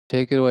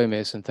Take it away,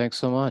 Mason. Thanks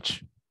so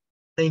much.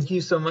 Thank you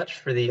so much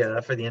for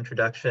the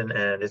introduction,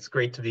 and it's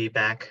great to be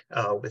back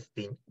with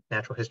the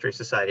Natural History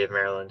Society of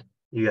Maryland.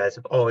 You guys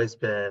have always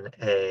been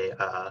a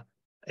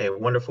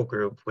wonderful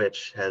group,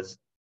 which has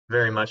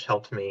very much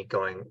helped me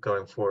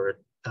going forward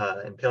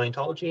in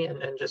paleontology,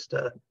 and just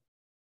a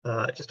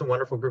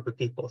wonderful group of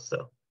people.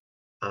 So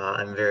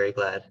I'm very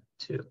glad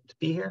to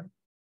be here.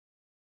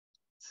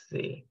 Let's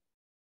see.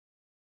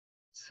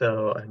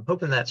 So I'm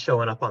hoping that's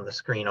showing up on the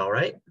screen all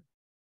right.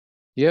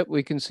 Yep,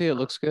 we can see it.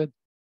 Looks good.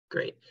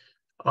 Great.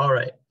 All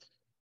right.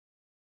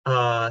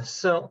 I'm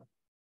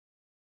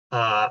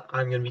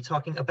going to be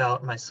talking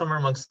about my summer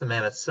amongst the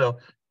mammoths. So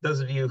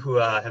those of you who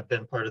have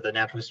been part of the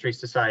Natural History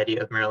Society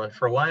of Maryland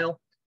for a while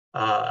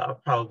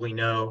probably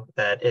know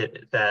that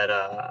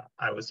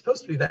I was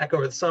supposed to be back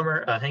over the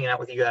summer hanging out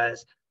with you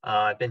guys.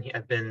 I've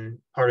been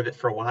part of it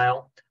for a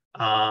while,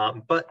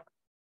 but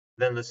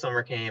then the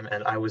summer came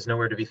and I was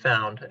nowhere to be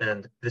found,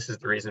 and this is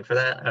the reason for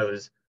that.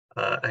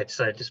 I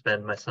decided to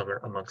spend my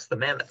summer amongst the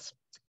mammoths.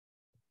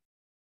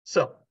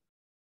 So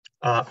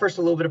first,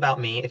 a little bit about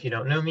me. If you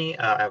don't know me,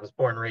 I was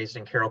born and raised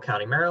in Carroll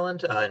County,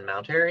 Maryland, in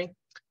Mount Airy.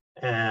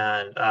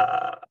 And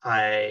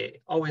I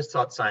always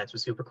thought science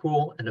was super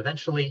cool. And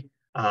eventually,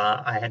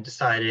 I had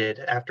decided,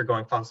 after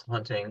going fossil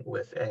hunting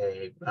with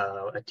a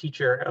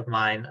teacher of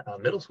mine, a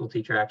middle school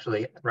teacher,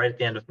 actually, right at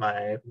the end of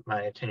my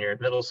tenure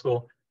at middle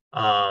school,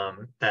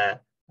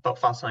 that I thought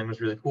fossil hunting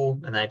was really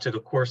cool. And then I took a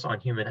course on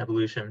human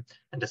evolution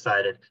and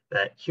decided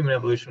that human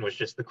evolution was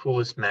just the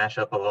coolest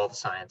mashup of all the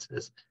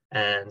sciences.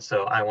 And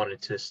so I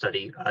wanted to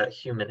study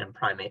human and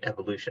primate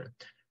evolution.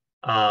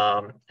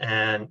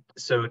 And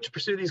so to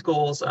pursue these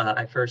goals,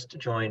 I first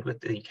joined with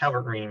the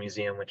Calvert Marine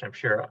Museum, which I'm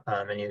sure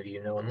many of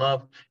you know and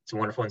love. It's a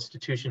wonderful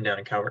institution down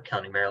in Calvert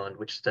County, Maryland,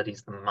 which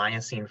studies the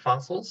Miocene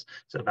fossils.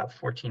 So about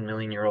 14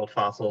 million year old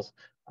fossils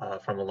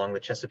from along the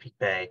Chesapeake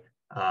Bay,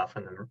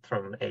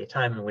 from a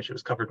time in which it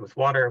was covered with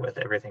water, with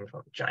everything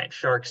from giant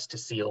sharks to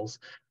seals.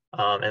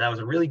 And that was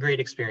a really great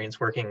experience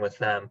working with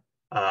them.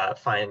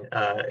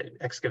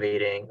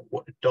 Excavating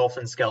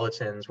dolphin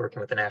skeletons,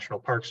 working with the National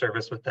Park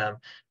Service with them,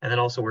 and then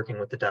also working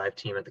with the dive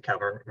team at the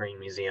Calvert Marine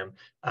Museum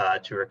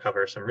to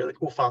recover some really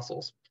cool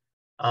fossils.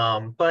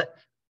 But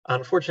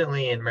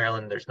unfortunately, in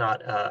Maryland, there's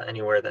not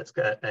anywhere that's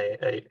got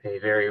a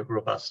very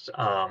robust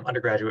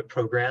undergraduate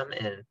program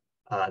in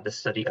the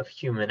study of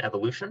human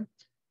evolution.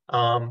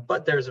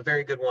 But there's a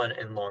very good one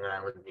in Long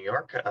Island, New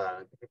York,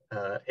 a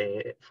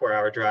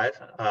 4-hour drive.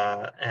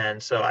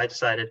 And so I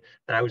decided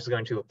that I was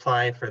going to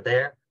apply for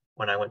there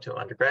when I went to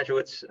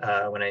undergraduates,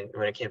 when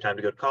it came time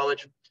to go to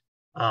college.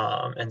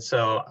 And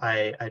so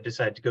I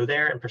decided to go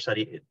there and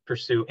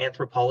pursue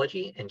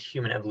anthropology and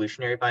human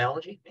evolutionary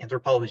biology.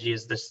 Anthropology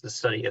is the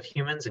study of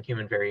humans and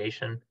human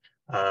variation,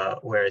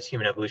 whereas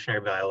human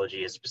evolutionary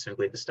biology is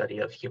specifically the study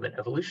of human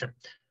evolution.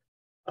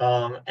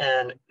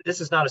 And this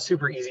is not a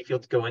super easy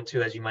field to go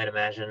into, as you might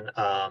imagine.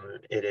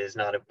 It is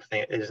not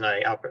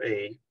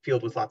a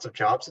field with lots of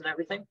jobs and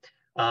everything.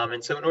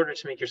 And so in order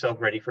to make yourself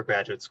ready for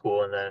graduate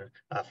school and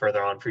then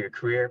further on for your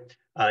career,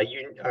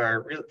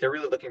 they're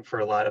really looking for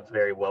a lot of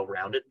very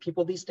well-rounded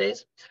people these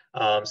days.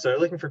 So they're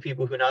looking for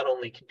people who not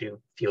only can do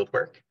field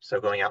work, so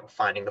going out and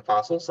finding the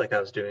fossils like I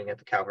was doing at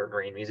the Calvert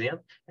Marine Museum,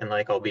 and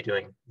like I'll be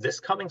doing this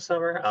coming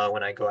summer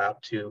when I go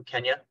out to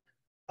Kenya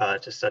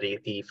to study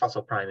the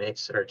fossil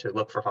primates, or to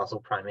look for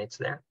fossil primates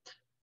there.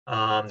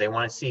 They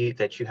want to see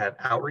that you have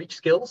outreach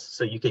skills,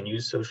 so you can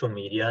use social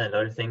media and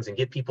other things and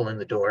get people in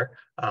the door.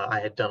 I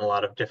had done a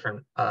lot of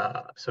different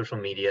social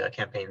media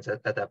campaigns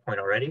at that point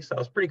already, so I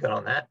was pretty good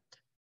on that.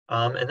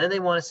 And then they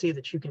want to see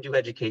that you can do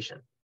education.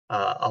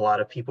 A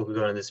lot of people who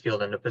go into this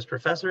field end up as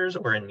professors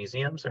or in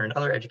museums or in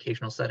other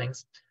educational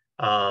settings.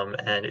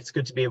 And it's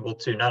good to be able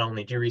to not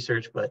only do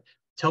research, but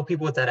tell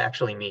people what that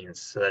actually means,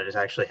 so that it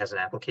actually has an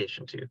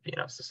application to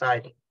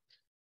society.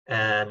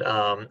 And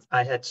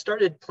I had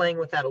started playing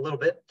with that a little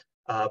bit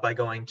by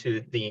going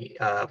to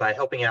by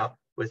helping out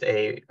with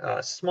a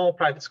small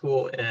private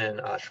school in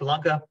Sri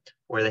Lanka,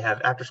 where they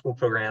have after-school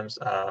programs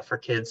for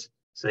kids,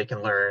 so they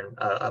can learn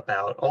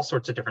about all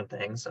sorts of different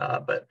things.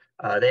 But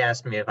they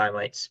asked me if I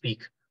might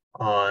speak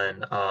on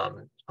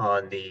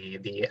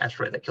the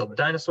asteroid that killed the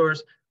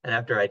dinosaurs. And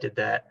after I did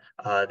that,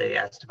 they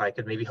asked if I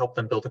could maybe help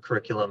them build a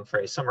curriculum for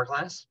a summer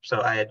class.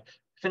 So I had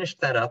finished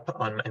that up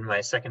in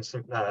my second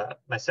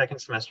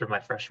semester of my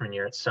freshman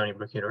year at Stony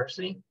Brook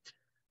University.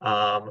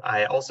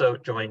 I also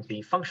joined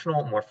the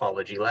Functional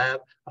Morphology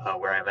Lab,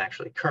 where I'm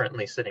actually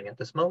currently sitting at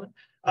this moment,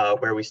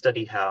 where we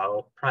study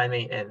how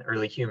primate and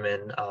early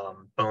human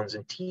bones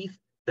and teeth,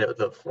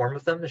 the form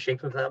of them, the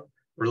shape of them,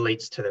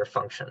 relates to their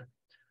function.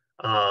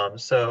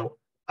 So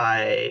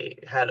I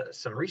had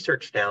some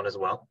research down as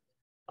well,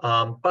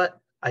 but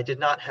I did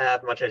not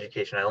have much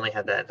education. I only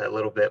had that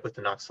little bit with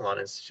the Noxalon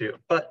Institute.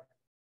 But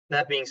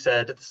that being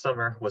said, the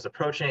summer was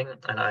approaching,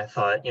 and I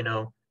thought,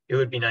 it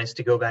would be nice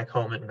to go back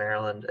home in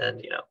Maryland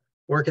and,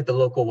 work at the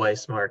local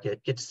Weiss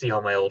market, get to see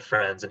all my old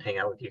friends and hang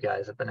out with you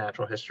guys at the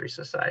Natural History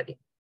Society.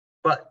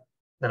 But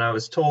then I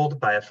was told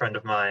by a friend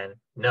of mine,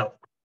 no,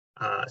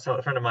 So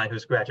a friend of mine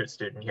who's a graduate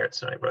student here at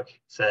Stony Brook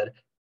said,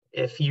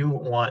 if you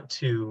want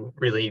to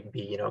really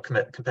be, a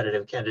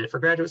competitive candidate for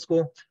graduate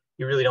school,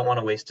 you really don't want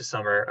to waste a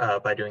summer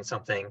by doing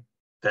something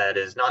that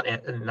is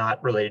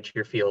not related to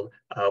your field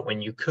when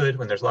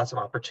there's lots of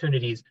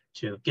opportunities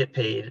to get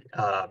paid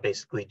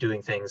basically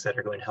doing things that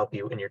are going to help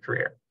you in your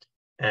career.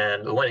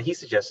 And the one that he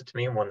suggested to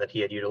me, and one that he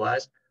had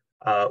utilized,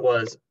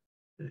 was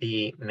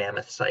the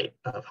Mammoth site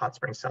of Hot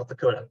Springs, South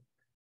Dakota.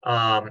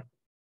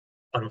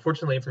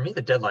 Unfortunately for me,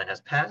 the deadline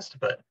has passed,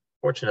 but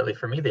fortunately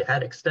for me, they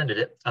had extended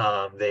it.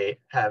 They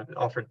have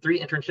offered 3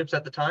 internships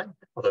at the time,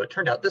 although it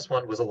turned out this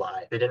one was a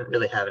lie. They didn't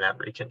really have an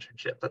outreach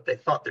internship, but they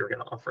thought they were going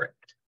to offer it.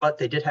 But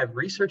they did have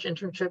research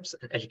internships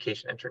and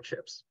education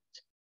internships.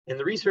 In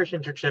the research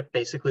internship,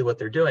 basically what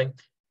they're doing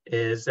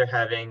is they're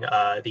having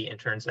the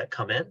interns that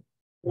come in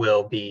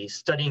will be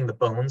studying the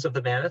bones of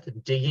the mammoth,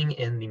 digging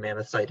in the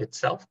mammoth site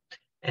itself,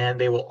 and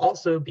they will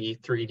also be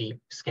 3D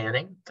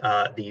scanning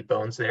the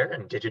bones there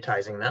and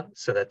digitizing them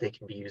so that they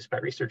can be used by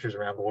researchers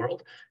around the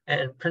world,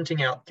 and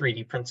printing out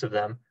 3D prints of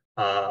them,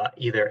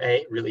 either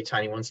really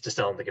tiny ones to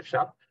sell in the gift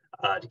shop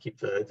to keep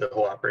the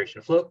whole operation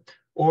afloat,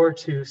 or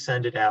to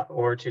send out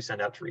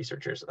to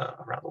researchers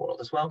around the world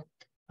as well,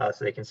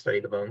 so they can study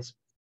the bones,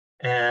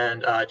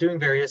 and doing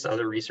various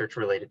other research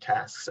related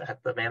tasks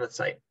at the mammoth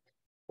site.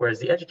 Whereas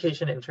the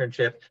education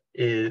internship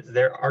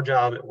our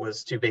job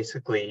was to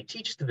basically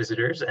teach the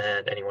visitors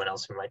and anyone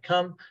else who might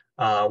come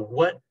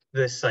what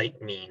the site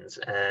means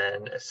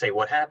and say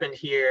what happened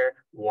here,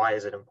 why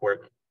is it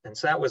important. And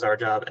so that was our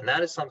job, and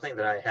that is something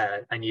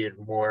that I needed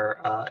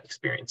more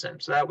experience in.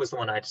 So that was the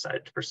one I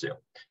decided to pursue.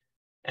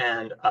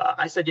 And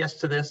I said yes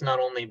to this not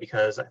only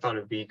because I thought it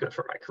would be good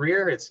for my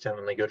career, it's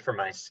definitely good for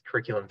my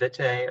curriculum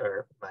vitae,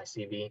 or my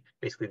CV,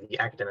 basically the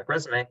academic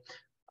resume,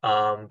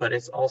 but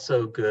it's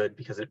also good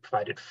because it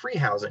provided free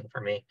housing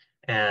for me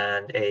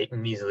and a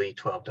measly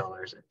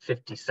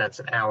 $12.50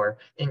 an hour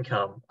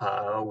income,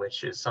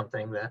 which is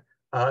something that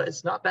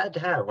it's not bad to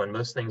have when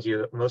most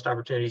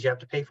opportunities you have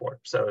to pay for.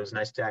 So it was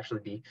nice to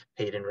actually be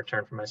paid in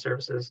return for my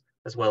services,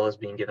 as well as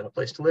being given a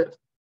place to live.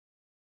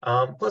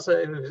 Plus,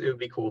 it would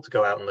be cool to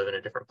go out and live in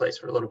a different place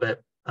for a little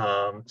bit.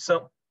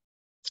 So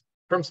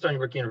from Stony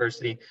Brook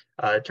University,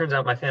 it turns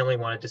out my family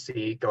wanted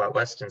to go out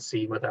west and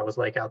see what that was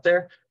like out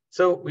there.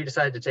 So we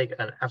decided to take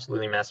an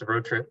absolutely massive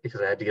road trip because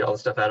I had to get all the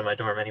stuff out of my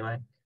dorm anyway.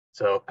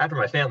 So after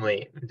my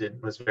family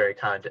was very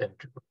kind and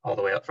all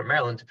the way up from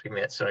Maryland to pick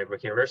me at Stony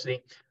Brook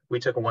University, we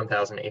took a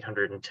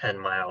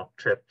 1,810-mile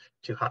trip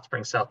to Hot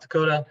Springs, South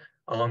Dakota.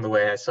 Along the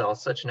way, I saw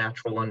such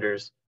natural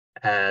wonders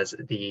as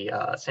the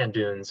sand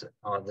dunes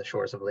on the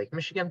shores of Lake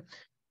Michigan,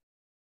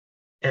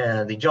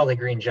 and the Jolly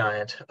Green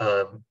Giant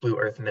of Blue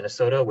Earth,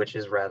 Minnesota, which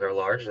is rather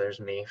large. There's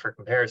me for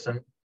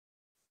comparison.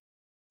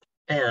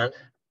 And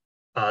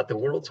the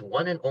world's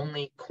one and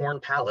only Corn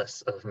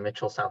Palace of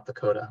Mitchell, South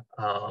Dakota,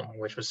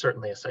 which was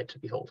certainly a sight to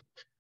behold.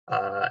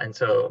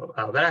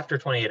 But after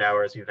 28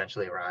 hours, we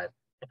eventually arrived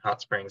in Hot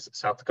Springs,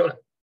 South Dakota,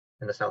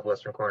 in the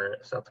southwestern corner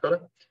of South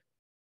Dakota.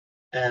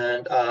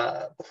 And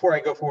before I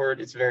go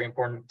forward, it's very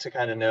important to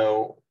kind of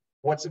know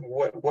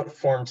what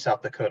formed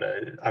South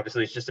Dakota.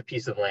 Obviously, it's just a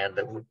piece of land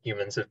that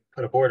humans have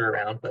put a border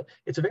around, but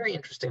it's a very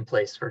interesting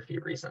place for a few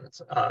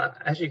reasons.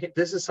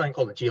 This is something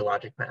called a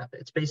geologic map.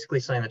 It's basically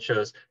something that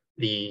shows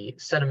the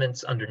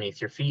sediments underneath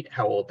your feet,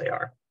 how old they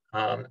are.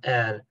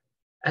 And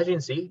as you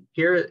can see,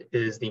 here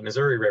is the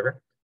Missouri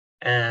River.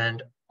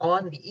 And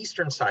on the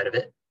eastern side of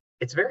it,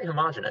 it's very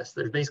homogeneous.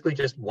 There's basically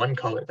just one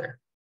color there.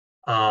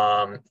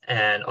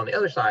 And on the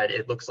other side,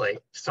 it looks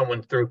like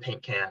someone threw a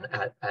paint can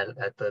at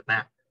the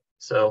map.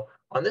 So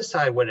on this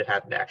side, what had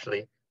happened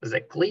actually was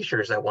that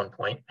glaciers at one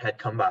point had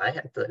come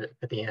by at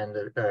the end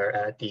of, or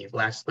at the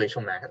last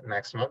glacial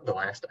maximum, the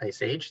last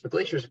ice age. The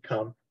glaciers had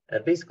come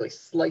and basically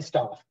sliced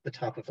off the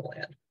top of the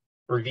land,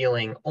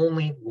 revealing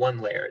only one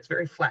layer. It's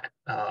very flat.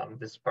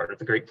 This is part of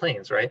the Great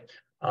Plains, right?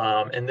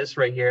 And this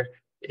right here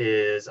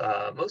is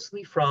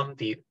mostly from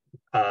the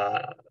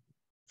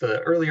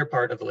earlier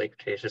part of the late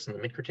Cretaceous and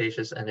the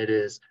mid-Cretaceous, and it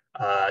is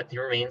the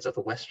remains of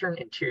the Western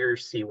Interior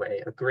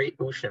Seaway, a great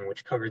ocean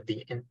which covered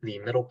the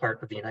middle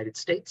part of the United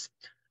States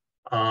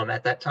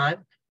at that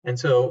time. And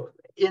so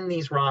in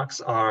these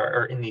rocks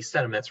or in these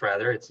sediments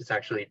rather, it's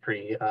actually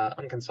pretty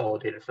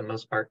unconsolidated for the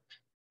most part.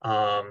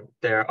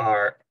 There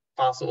are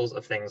fossils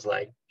of things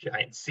like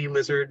giant sea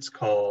lizards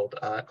called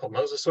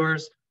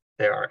mosasaurs.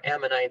 There are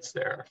ammonites,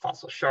 there are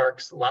fossil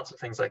sharks, lots of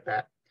things like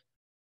that.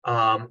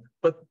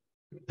 But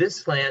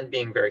this land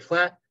being very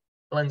flat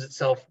lends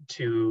itself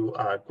to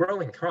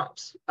growing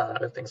crops,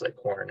 things like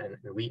corn and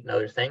wheat and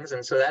other things.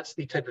 And so that's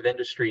the type of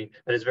industry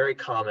that is very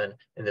common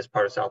in this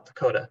part of South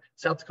Dakota.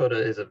 South Dakota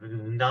is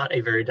not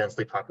a very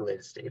densely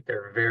populated state.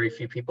 There are very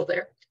few people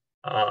there.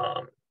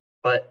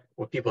 But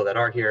the people that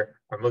are here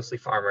are mostly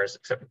farmers,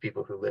 except for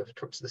people who live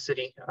towards the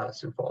city,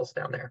 Sioux Falls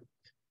down there.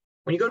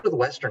 When you go to the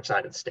western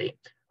side of the state,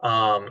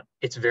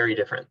 it's very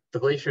different. The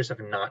glaciers have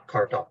not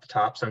carved off the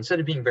top. So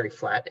instead of being very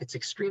flat, it's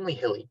extremely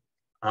hilly.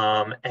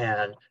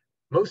 And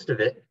most of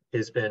it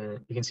has been,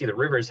 you can see the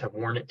rivers have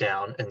worn it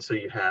down. And so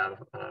you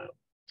have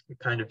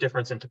kind of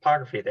difference in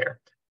topography there.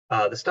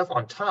 The stuff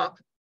on top,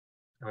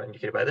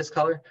 indicated by this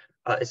color,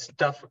 is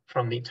stuff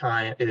from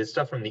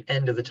the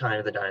end of the time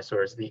of the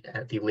dinosaurs,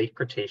 the late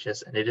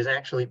Cretaceous, and it is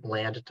actually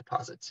land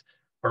deposits.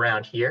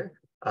 Around here,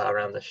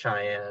 around the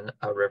Cheyenne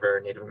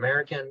River Native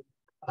American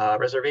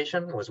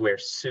reservation was where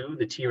Sioux,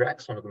 the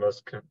T-Rex, one of the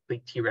most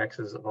complete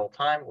T-Rexes of all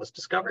time, was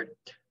discovered.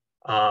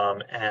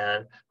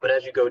 But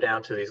as you go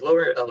down to these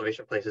lower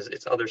elevation places,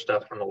 it's other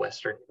stuff from the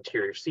Western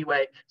Interior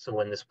Seaway. So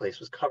when this place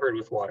was covered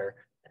with water,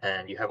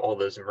 and you have all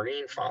those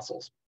marine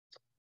fossils.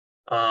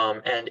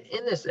 And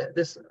in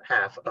this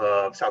half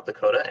of South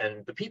Dakota,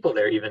 and the people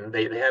there even,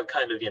 they have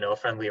kind of, a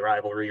friendly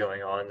rivalry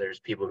going on. There's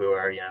people who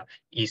are,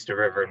 east of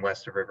river and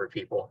west of river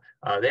people.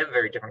 They have a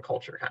very different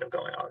culture kind of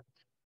going on.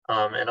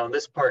 And on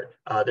this part,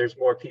 there's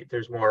more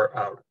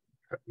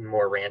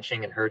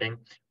ranching and herding,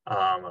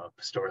 a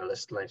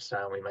pastoralist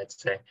lifestyle, we might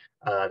say.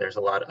 There's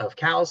a lot of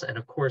cows, and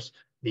of course,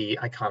 the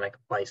iconic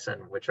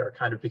bison, which are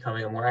kind of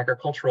becoming a more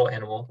agricultural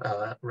animal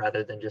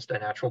rather than just a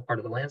natural part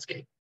of the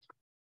landscape.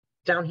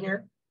 Down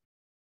here,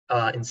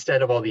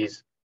 instead of all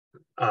these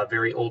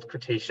very old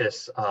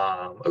Cretaceous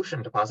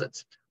ocean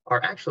deposits,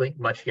 are actually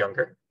much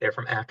younger. They're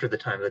from after the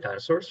time of the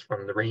dinosaurs,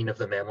 from the reign of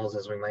the mammals,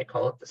 as we might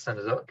call it, the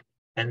Cenozoic.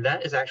 And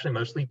that is actually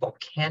mostly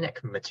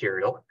volcanic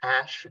material,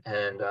 ash,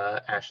 and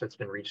ash that's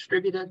been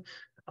redistributed.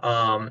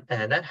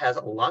 And that has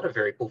a lot of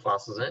very cool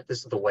fossils in it. This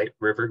is the White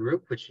River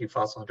group, which you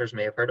fossil hunters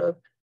may have heard of.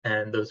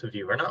 And those of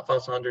you who are not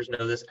fossil hunters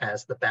know this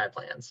as the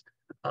Badlands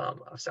of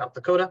South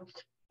Dakota.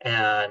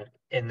 And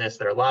in this,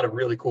 there are a lot of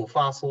really cool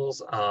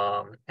fossils,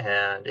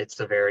 and it's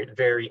a very,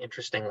 very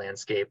interesting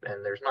landscape,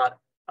 and there's not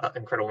an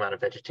incredible amount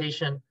of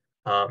vegetation.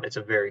 It's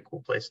a very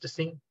cool place to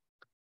see.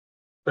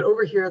 But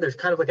over here, there's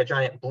kind of like a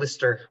giant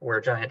blister or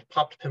a giant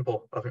popped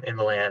pimple in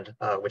the land,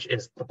 which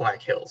is the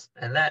Black Hills,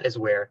 and that is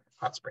where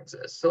Hot Springs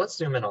is. So let's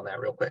zoom in on that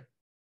real quick.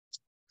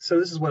 So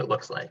this is what it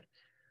looks like.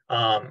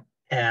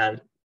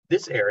 And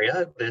this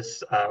area,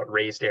 this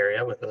raised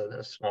area with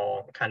a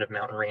small kind of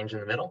mountain range in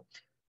the middle,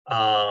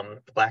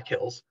 the Black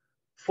Hills,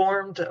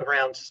 started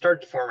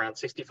to form around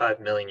 65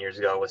 million years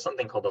ago with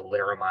something called the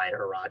Laramide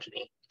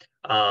orogeny.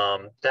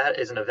 That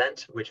is an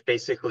event which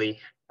basically,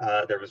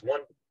 there was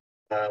one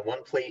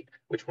plate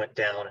which went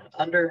down and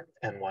under,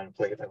 and one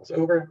plate that was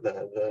over,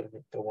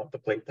 the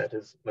plate that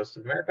is most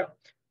of America.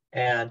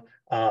 And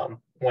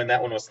when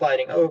that one was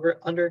sliding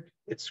under,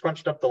 it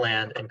scrunched up the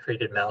land and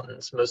created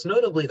mountains, most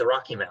notably the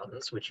Rocky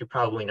Mountains, which you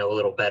probably know a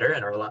little better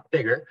and are a lot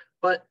bigger.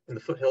 But in the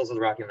foothills of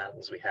the Rocky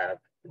Mountains, we have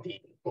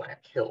the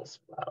Black Hills,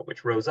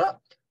 which rose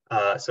up.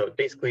 So it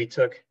basically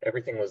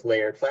everything was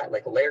layered flat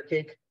like a layer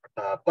cake,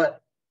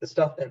 but the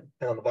stuff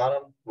on the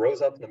bottom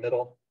rose up in the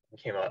middle and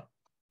came up.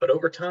 But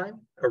over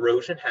time,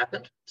 erosion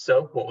happened.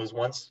 So what was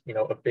once,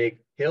 a big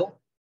hill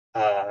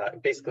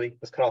basically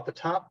was cut off the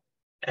top.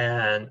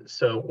 And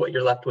so what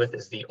you're left with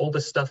is the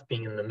oldest stuff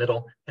being in the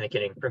middle and it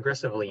getting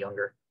progressively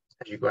younger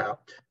as you go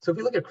out. So if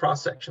you look at a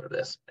cross section of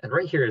this, and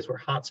right here is where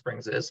Hot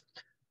Springs is,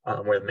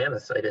 where the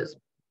Mammoth site is,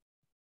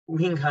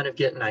 we can kind of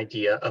get an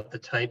idea of the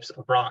types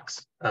of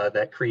rocks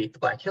that create the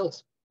Black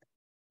Hills.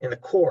 In the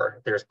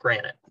core, there's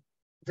granite.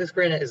 This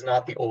granite is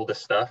not the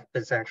oldest stuff.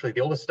 It's actually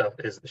the oldest stuff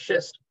is the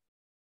schist,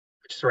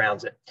 which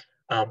surrounds it.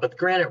 But the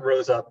granite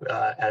rose up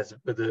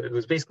it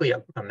was basically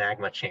a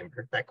magma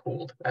chamber that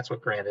cooled. That's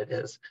what granite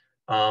is.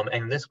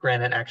 And this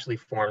granite actually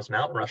forms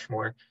Mount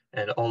Rushmore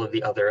and all of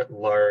the other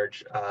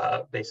large,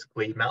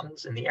 basically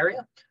mountains in the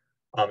area.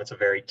 It's a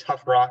very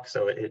tough rock,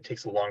 so it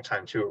takes a long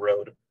time to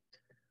erode.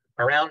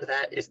 Around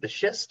that is the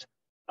schist.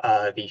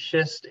 The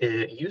schist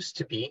used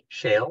to be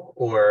shale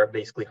or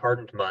basically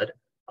hardened mud,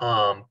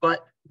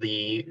 but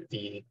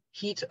the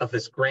heat of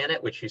this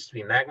granite, which used to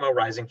be magma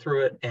rising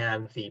through it,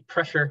 and the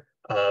pressure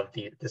of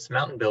this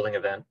mountain building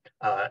event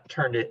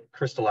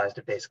crystallized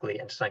it basically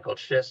into something called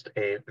schist,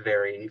 a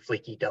very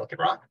flaky, delicate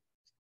rock.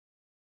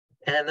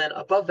 And then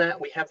above that,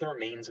 we have the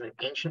remains of an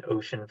ancient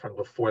ocean from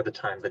before the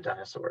time of the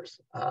dinosaurs.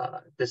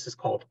 This is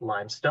called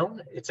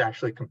limestone. It's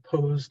actually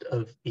composed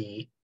of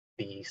the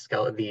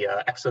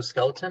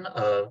exoskeleton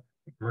of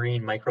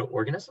marine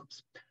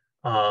microorganisms.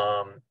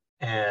 So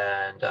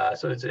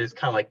it's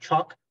kind of like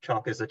chalk.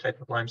 Chalk is a type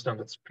of limestone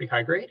that's pretty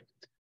high grade.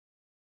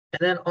 And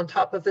then on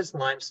top of this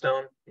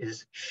limestone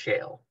is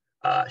shale.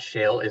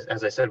 Shale is,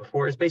 as I said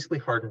before, is basically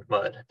hardened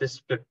mud. This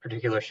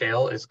particular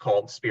shale is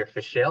called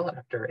Spearfish Shale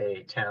after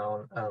a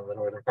town in the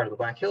northern part of the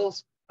Black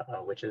Hills,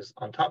 which is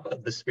on top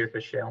of the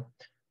Spearfish Shale.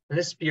 And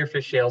this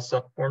Spearfish Shale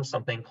forms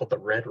something called the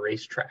Red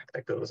Racetrack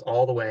that goes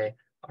all the way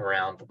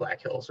around the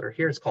Black Hills, or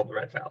here it's called the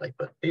Red Valley,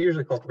 but they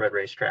usually call it the Red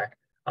Racetrack.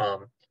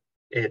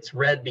 It's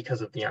red because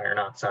of the iron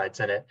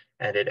oxides in it,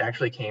 and it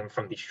actually came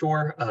from the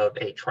shore of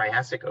a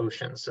Triassic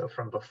ocean, so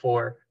from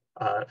before,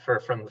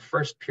 from the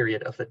first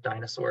period of the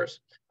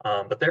dinosaurs,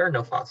 but there are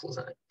no fossils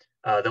in it.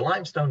 The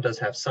limestone does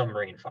have some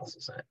marine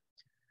fossils in it.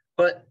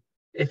 But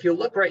if you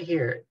look right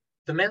here,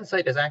 the Mammoth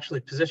site is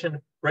actually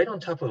positioned right on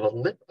top of a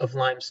lip of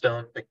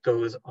limestone that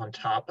goes on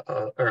top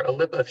of, or a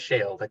lip of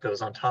shale that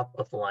goes on top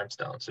of the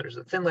limestone. So there's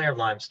a thin layer of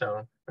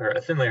limestone, or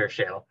a thin layer of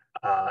shale,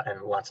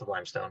 and lots of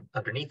limestone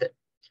underneath it.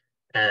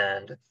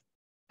 And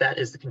that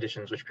is the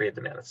conditions which created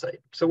the Mammoth site.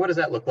 So what does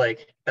that look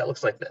like? That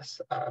looks like this,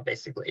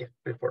 basically,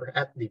 if we're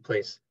at the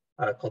place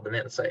called the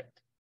Mammoth site.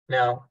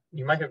 Now,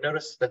 you might have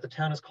noticed that the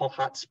town is called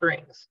Hot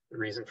Springs. The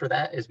reason for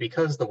that is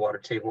because the water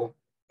table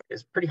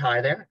is pretty high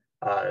there.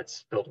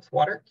 It's filled with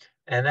water,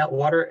 and that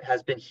water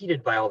has been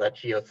heated by all that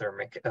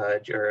geothermic,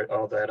 or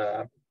all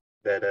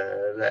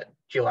that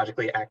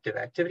geologically active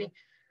activity.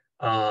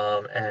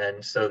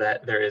 And so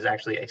that there is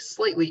actually a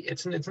slightly,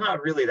 it's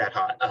not really that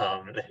hot.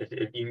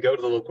 You can go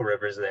to the local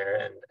rivers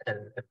there and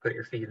put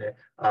your feet in it,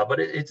 but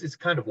it's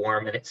kind of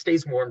warm, and it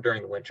stays warm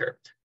during the winter.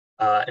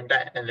 And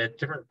at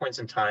different points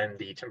in time,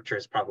 the temperature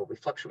is probably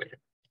fluctuated.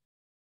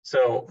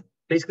 So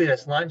basically,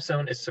 this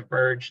limestone is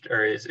submerged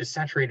or is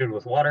saturated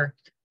with water,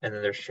 and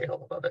then there's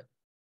shale above it.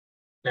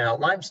 Now,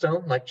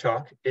 limestone, like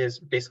chalk, is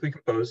basically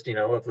composed,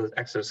 of those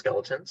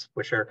exoskeletons,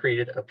 which are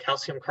created of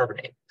calcium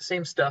carbonate, the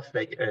same stuff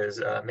that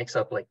is makes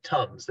up like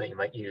Tums that you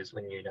might use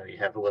when you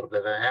have a little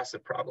bit of an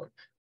acid problem.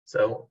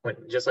 So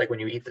just like when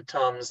you eat the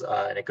Tums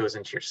and it goes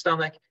into your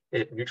stomach,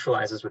 it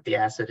neutralizes with the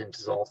acid and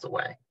dissolves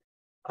away.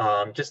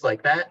 Just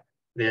like that,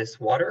 this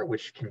water,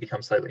 which can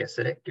become slightly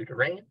acidic due to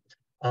rain,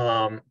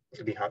 it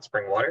could be hot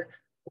spring water,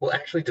 will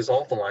actually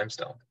dissolve the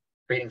limestone,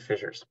 creating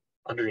fissures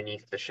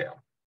underneath the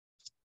shale.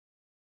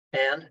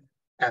 And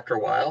after a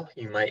while,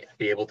 you might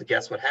be able to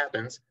guess what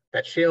happens.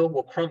 That shale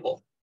will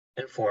crumble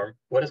and form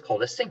what is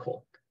called a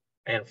sinkhole.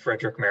 And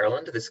Frederick,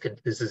 Maryland,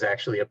 this is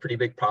actually a pretty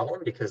big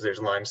problem because there's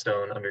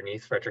limestone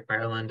underneath Frederick,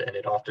 Maryland, and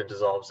it often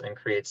dissolves and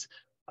creates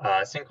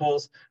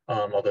sinkholes,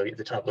 although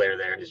the top layer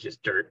there is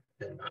just dirt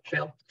and not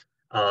shale,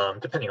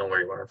 depending on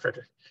where you are in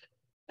Frederick.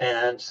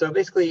 And so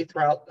basically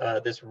throughout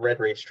this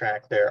red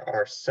racetrack, there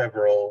are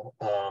several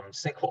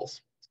sinkholes.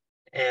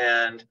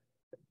 And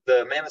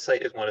the Mammoth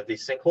site is one of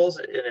these sinkholes.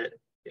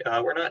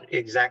 We're not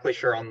exactly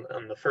sure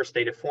on the first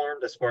date it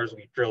formed. As far as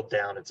we drilled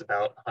down, it's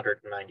about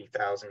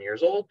 190,000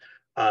 years old.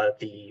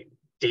 The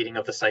dating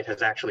of the site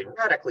has actually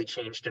radically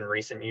changed in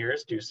recent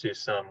years due to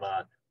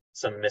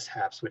some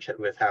mishaps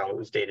with how it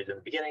was dated in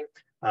the beginning.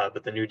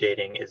 But the new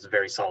dating is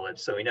very solid.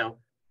 So we know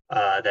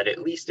that at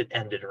least it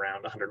ended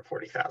around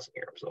 140,000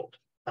 years old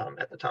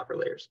at the topper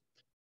layers.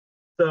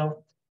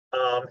 So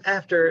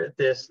after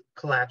this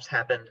collapse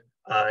happened,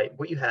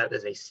 what you have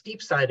is a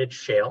steep-sided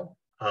shale.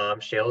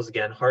 Shale is,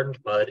 again, hardened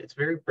mud. It's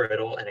very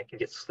brittle, and it can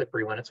get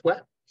slippery when it's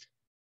wet.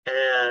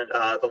 And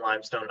the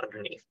limestone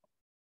underneath.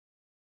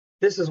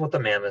 This is what the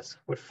mammoths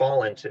would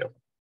fall into.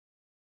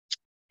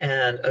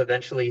 And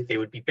eventually, they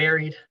would be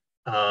buried.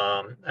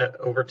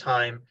 Over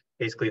time,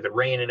 basically, the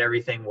rain and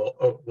everything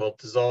will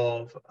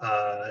dissolve,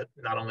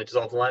 not only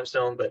dissolve the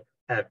limestone, but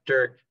have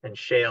dirt and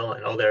shale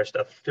and all their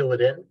stuff fill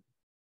it in.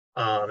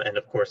 And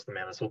of course, the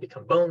mammoths will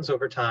become bones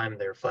over time.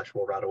 Their flesh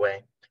will rot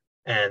away,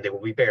 and they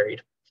will be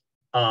buried.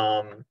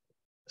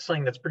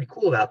 Something that's pretty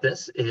cool about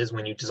this is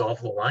when you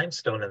dissolve the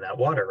limestone in that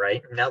water,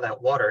 right? Now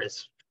that water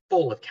is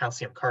full of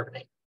calcium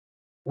carbonate,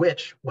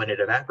 which, when it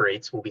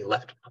evaporates, will be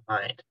left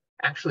behind,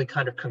 actually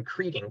kind of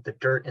concreting the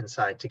dirt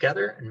inside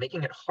together and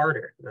making it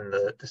harder than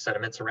the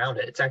sediments around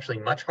it. It's actually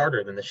much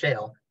harder than the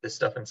shale, this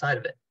stuff inside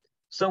of it.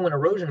 So when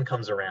erosion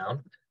comes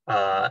around,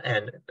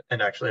 and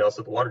actually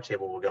also the water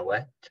table will go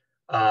away,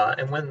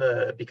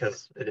 and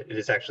because it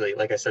is actually,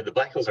 like I said, the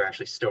black hills are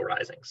actually still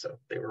rising. So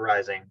they were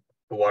rising,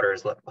 the water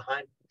is left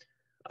behind.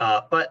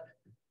 But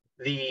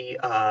the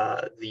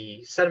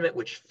sediment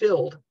which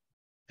filled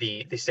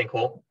the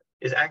sinkhole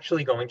is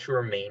actually going to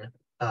remain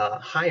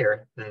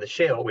higher than the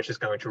shale, which is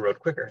going to erode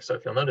quicker. So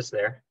if you'll notice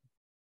there,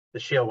 the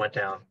shale went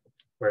down,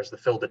 whereas the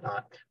fill did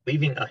not,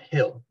 leaving a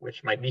hill,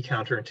 which might be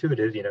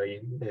counterintuitive.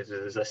 It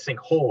was a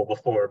sinkhole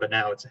before, but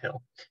now it's a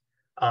hill.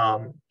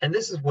 And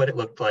this is what it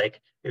looked like.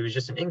 It was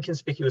just an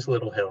inconspicuous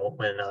little hill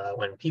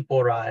when people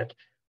arrived,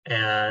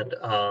 and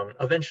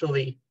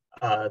eventually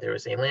there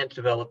was a land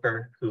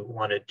developer who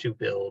wanted to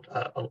build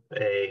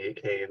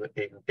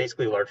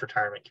basically a large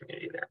retirement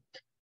community there.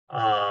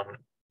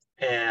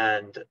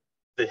 And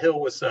the hill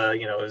was,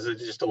 it was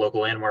just a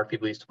local landmark.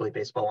 People used to play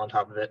baseball on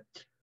top of it,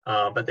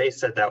 but they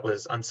said that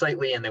was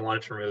unsightly, and they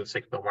wanted to remove so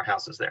they could build more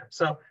houses there.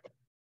 So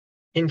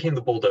in came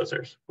the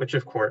bulldozers, which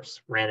of course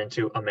ran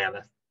into a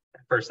mammoth.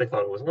 At first, they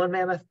thought it was one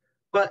mammoth,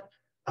 but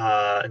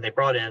and they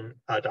brought in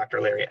Dr.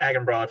 Larry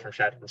Agenbrod from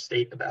Chatham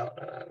State, about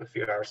a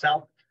few hours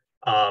south,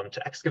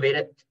 to excavate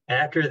it. And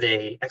after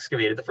they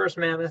excavated the first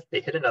mammoth,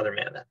 they hit another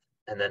mammoth,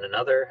 and then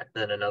another, and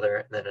then another,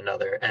 and then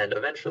another. And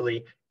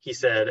eventually, he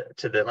said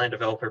to the land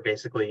developer,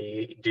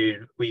 basically,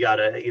 dude, we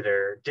gotta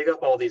either dig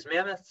up all these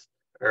mammoths,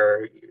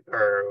 or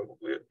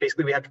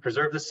basically we have to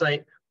preserve the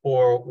site,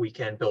 or we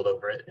can build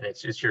over it. And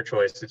it's your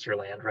choice, it's your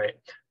land, right?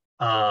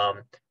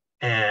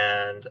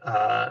 And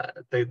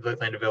the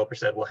land developer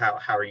said, well,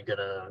 how are you going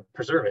to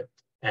preserve it?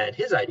 And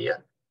his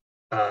idea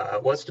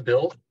was to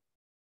build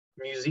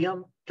a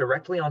museum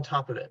directly on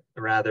top of it,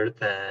 rather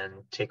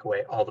than take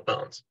away all the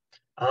bones.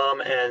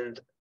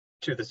 And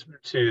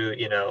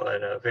in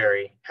a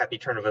very happy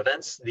turn of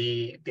events,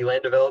 the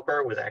land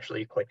developer was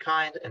actually quite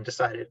kind and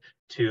decided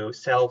to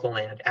sell the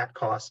land at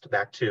cost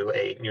back to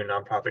a new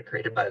nonprofit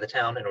created by the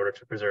town in order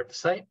to preserve the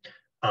site.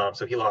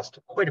 So he lost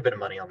quite a bit of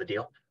money on the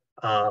deal,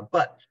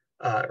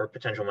 or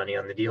potential money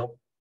on the deal.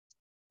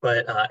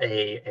 But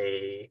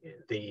there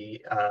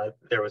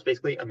was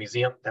basically a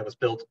museum that was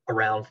built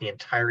around the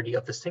entirety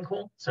of the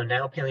sinkhole. So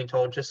now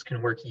paleontologists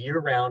can work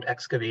year-round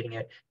excavating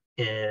it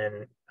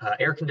in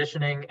air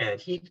conditioning and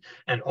heat,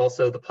 and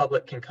also the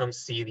public can come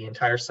see the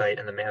entire site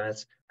and the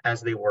mammoths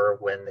as they were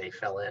when they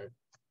fell in.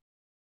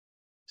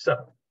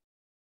 So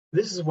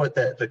this is what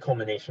the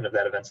culmination of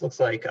that event looks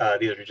like.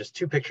 These are just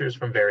two pictures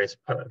from various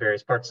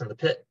parts in the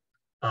pit,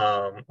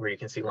 where you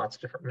can see lots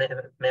of different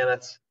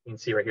mammoths. You can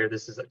see right here,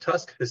 this is a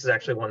tusk. This is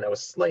actually one that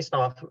was sliced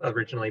off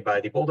originally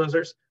by the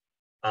bulldozers.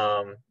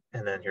 And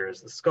then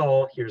here's the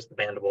skull. Here's the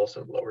mandible,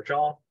 so the lower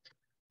jaw.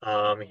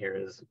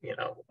 Here's,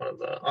 one of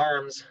the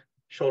arms,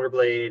 shoulder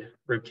blade,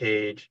 rib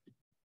cage.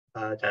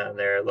 Down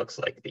there looks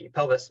like the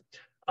pelvis.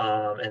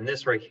 And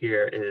this right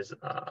here is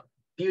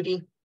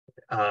Beauty,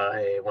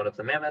 one of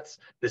the mammoths.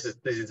 This is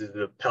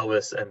the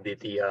pelvis and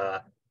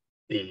the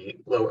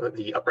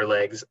upper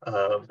legs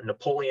of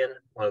Napoleon,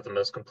 one of the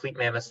most complete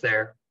mammoths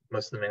there. A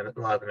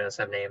lot of the mammoths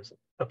have names.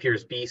 Up here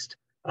is Beast.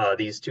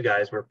 These two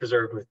guys were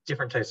preserved with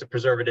different types of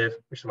preservative,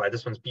 which is why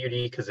this one's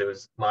Beauty, because it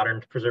was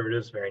modern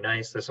preservatives, very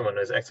nice. This one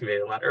was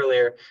excavated a lot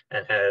earlier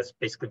and has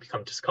basically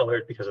become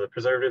discolored because of the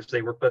preservatives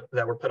that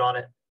were put on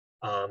it.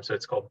 So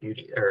it's called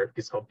Beauty, or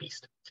it's called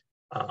Beast.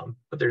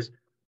 But there's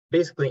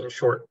basically, in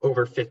short,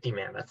 over 50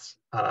 mammoths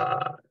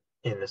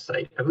in the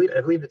site. I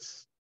believe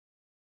it's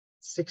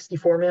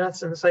 64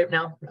 mammoths in the site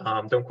now.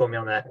 Don't quote me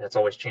on that. It's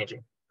always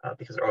changing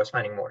because they're always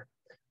finding more.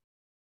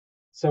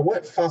 So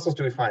what fossils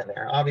do we find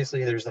there?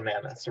 Obviously, there's the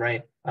mammoths,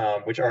 right?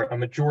 Which are a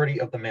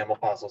majority of the mammal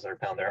fossils that are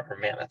found there are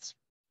mammoths.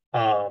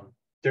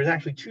 There's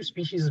actually two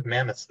species of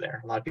mammoths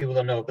there. A lot of people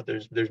don't know, but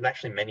there's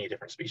actually many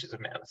different species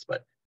of mammoths.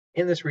 But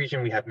in this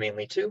region, we have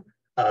mainly two,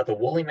 the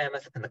woolly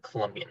mammoth and the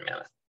Columbian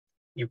mammoth.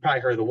 You've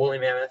probably heard of the woolly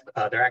mammoth.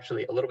 They're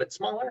actually a little bit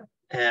smaller,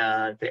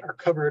 and they are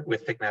covered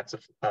with thick mats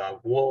of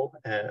wool,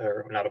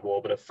 or not of wool,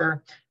 but of fur.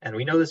 And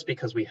we know this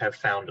because we have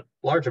found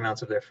large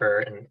amounts of their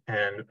fur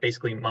and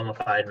basically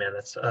mummified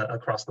mammoths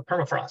across the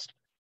permafrost.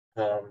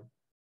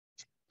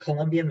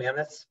 Columbian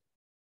mammoths,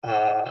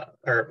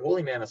 or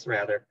woolly mammoths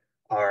rather,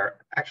 are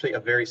actually a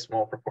very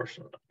small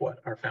proportion of what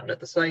are found at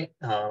the site.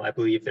 I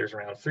believe there's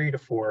around 3 to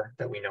 4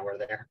 that we know are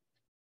there.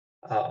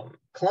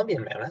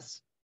 Columbian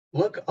mammoths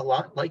look a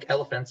lot like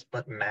elephants,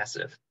 but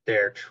massive.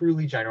 They're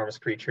truly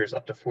ginormous creatures,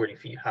 up to 40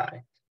 feet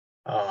high.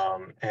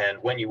 And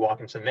when you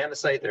walk into the mammoth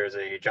site, there's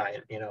a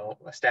giant, a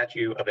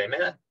statue of a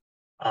mammoth,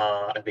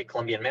 of a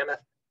Columbian mammoth.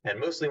 And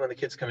mostly when the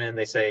kids come in,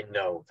 they say,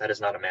 no, that is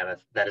not a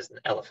mammoth, that is an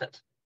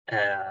elephant.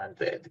 And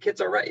the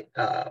kids are right.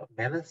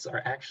 Mammoths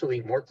are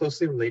actually more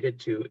closely related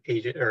to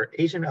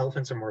Asian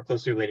elephants are more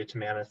closely related to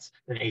mammoths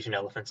than Asian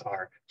elephants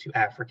are to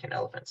African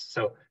elephants.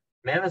 So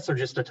mammoths are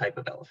just a type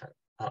of elephant.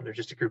 They're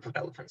just a group of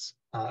elephants.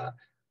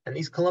 And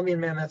these Columbian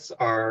mammoths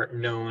are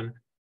known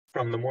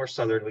from the more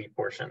southerly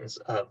portions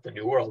of the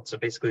New World. So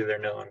basically they're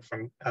known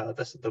from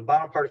the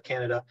bottom part of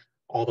Canada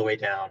all the way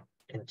down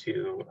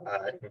into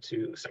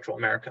Central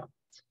America.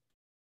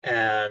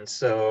 And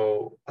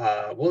so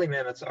woolly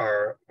mammoths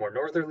are more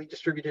northerly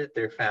distributed.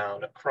 They're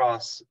found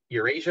across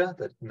Eurasia,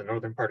 the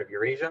northern part of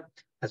Eurasia,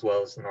 as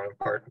well as the northern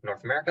part of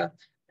North America.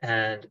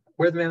 And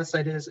where the mammoth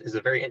site is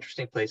a very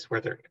interesting place where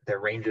their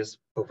ranges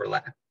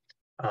overlap.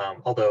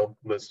 Although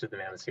most of the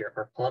mammoths here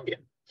are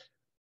Columbian.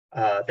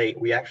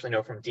 We actually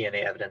know from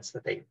DNA evidence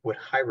that they would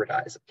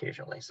hybridize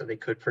occasionally, so they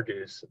could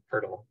produce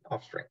fertile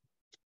offspring.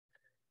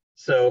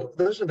 So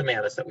those are the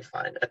mammoths that we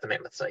find at the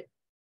mammoth site.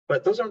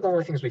 But those aren't the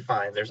only things we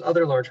find. There's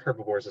other large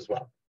herbivores as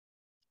well.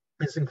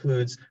 This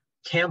includes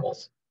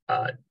camels,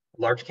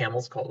 large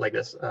camels called like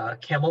this.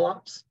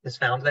 Camelops is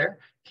found there.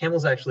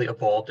 Camels actually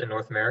evolved in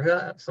North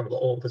America. Some of the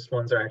oldest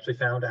ones are actually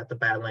found at the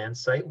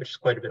Badlands site, which is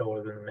quite a bit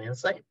older than the mammoth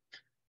site.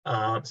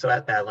 So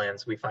at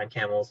Badlands, we find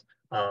camels,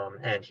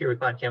 and here we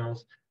find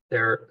camels.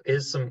 There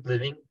is some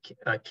living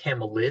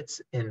camelids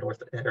in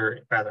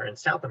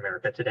South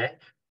America today,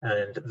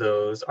 and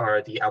those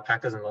are the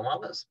alpacas and the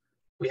llamas.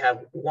 We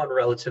have one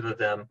relative of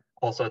them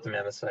also at the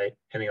mammoth site,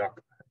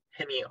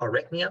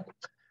 Hemiorchnia,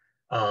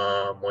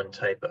 one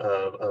type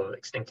of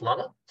extinct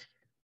llama.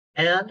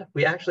 And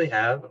we actually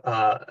have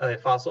a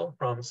fossil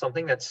from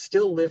something that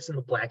still lives in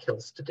the Black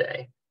Hills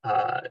today,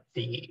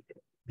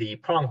 the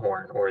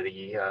pronghorn, or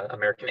the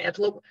American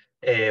antelope,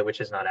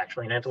 which is not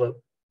actually an antelope,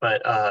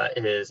 but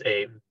is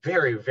a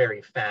very,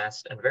 very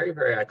fast and very,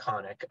 very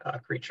iconic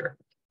creature,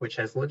 which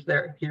has lived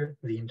here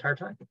the entire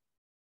time.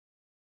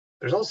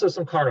 There's also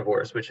some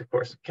carnivores, which of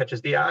course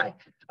catches the eye.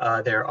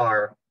 There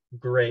are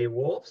gray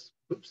wolves.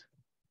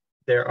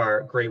 There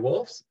are gray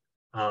wolves,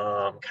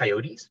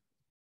 coyotes.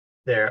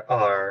 There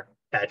are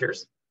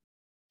badgers,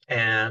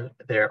 and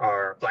there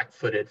are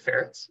black-footed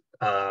ferrets,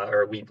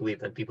 or we believe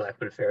them to be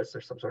black-footed ferrets.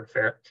 They're some sort of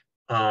ferret,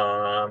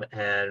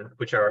 and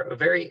which are a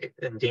very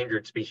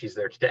endangered species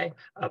there today,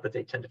 but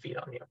they tend to feed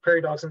on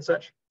prairie dogs and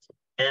such.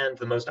 And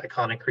the most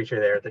iconic creature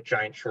there, the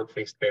giant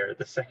short-faced bear,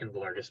 the second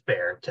largest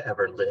bear to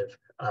ever live.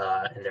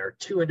 And there are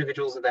 2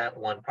 individuals of that,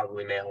 one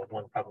probably male and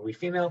one probably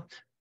female.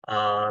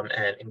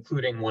 and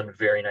including one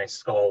very nice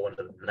skull, one of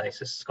the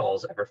nicest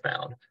skulls ever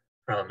found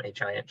from a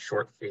giant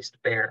short-faced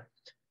bear,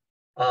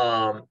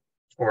 or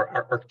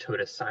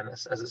Arctodus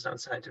as it's known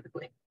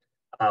scientifically.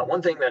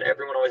 One thing that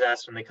everyone always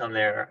asks when they come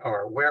there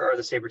are, where are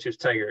the saber-toothed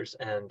tigers?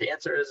 And the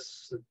answer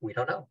is, we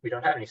don't know. We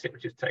don't have any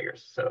saber-toothed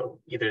tigers. So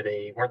either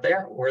they weren't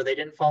there or they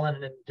didn't fall in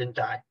and didn't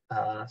die.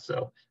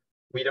 So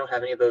we don't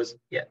have any of those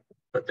yet,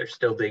 but they're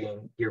still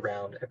digging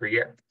year-round every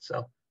year.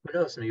 So who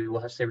knows, maybe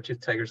we'll have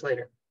saber-toothed tigers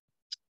later.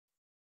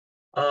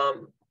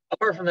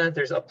 Apart from that,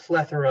 there's a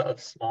plethora of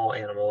small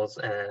animals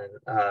and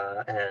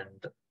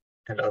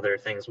other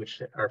things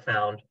which are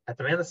found at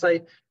the Mammoth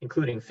site,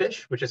 including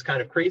fish, which is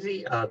kind of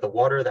crazy. The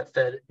water that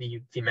fed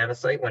the Mammoth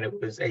site when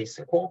it was a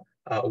sinkhole,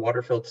 a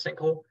water-filled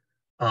sinkhole,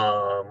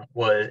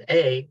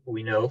 was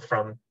we know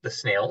from the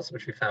snails,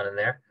 which we found in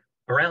there,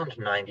 around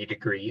 90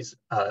 degrees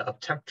of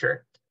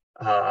temperature.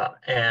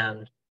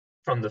 And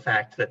from the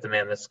fact that the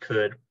mammoths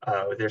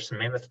there's some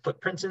mammoth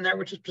footprints in there,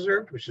 which is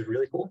preserved, which is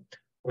really cool.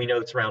 We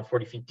know it's around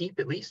 40 feet deep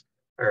at least,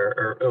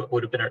 or it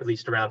would have been at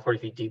least around 40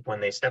 feet deep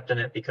when they stepped in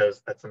it,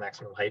 because that's the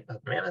maximum height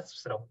of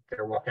mammoths. So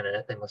they're walking in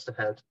it, they must have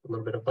had a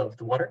little bit above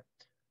the water.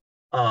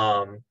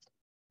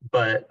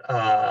 But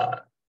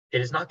it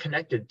is not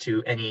connected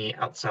to any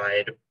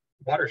outside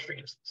water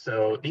streams.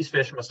 So these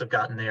fish must have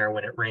gotten there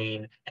when it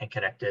rained and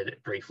connected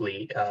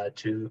briefly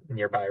to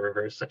nearby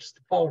rivers such as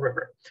the Fall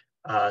River.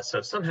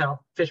 So somehow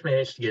fish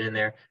managed to get in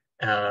there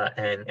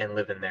and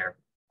live in there.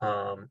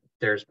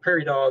 There's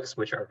prairie dogs,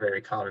 which are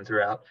very common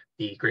throughout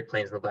the Great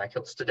Plains and the Black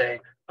Hills today,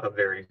 a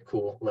very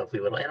cool,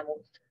 lovely little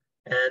animal,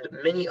 and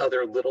many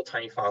other little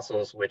tiny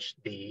fossils, which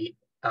the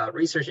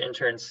research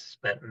interns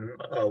spent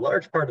a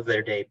large part of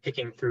their day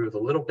picking through the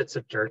little bits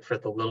of dirt for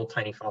the little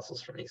tiny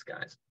fossils from these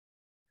guys.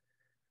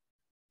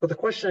 But the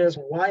question is,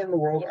 why in the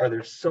world are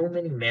there so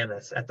many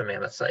mammoths at the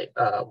Mammoth site?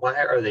 Why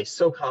are they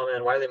so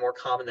common? Why are they more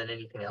common than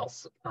anything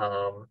else?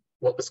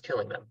 What was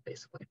killing them,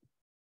 basically?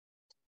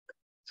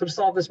 So to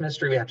solve this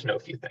mystery, we have to know a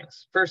few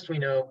things. First, we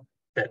know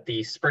that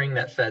the spring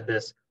that fed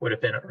this would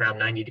have been around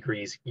 90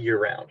 degrees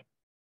year-round.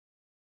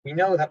 We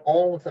know that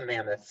all of the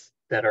mammoths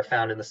that are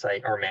found in the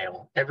site are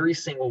male. Every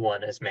single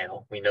one is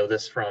male. We know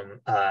this from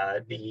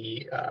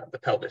the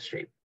pelvis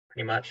shape,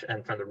 pretty much,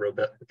 and from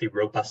the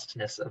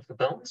robustness of the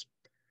bones.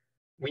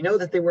 We know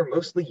that they were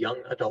mostly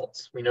young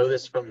adults. We know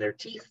this from their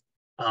teeth,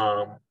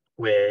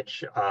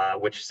 which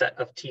set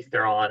of teeth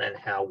they're on and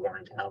how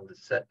worn down the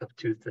set of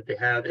tooth that they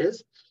have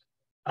is.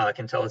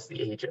 Can tell us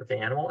the age of the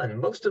animal, and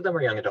most of them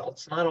are young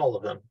adults. Not all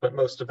of them, but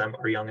most of them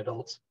are young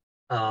adults.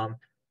 And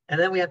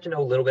then we have to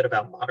know a little bit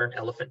about modern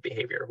elephant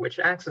behavior, which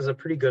acts as a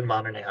pretty good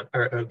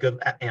a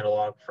good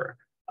analog for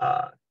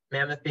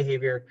mammoth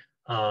behavior.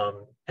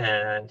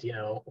 And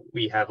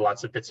we have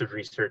lots of bits of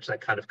research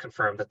that kind of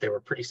confirm that they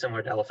were pretty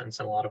similar to elephants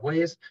in a lot of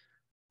ways.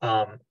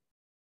 One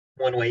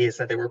way is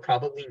that they were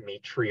probably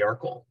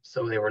matriarchal,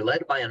 so they were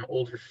led by an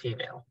older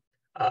female,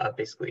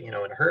 basically, in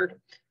a herd.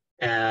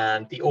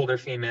 And the older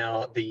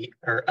female,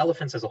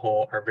 elephants as a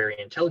whole are very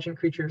intelligent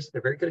creatures.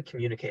 They're very good at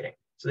communicating,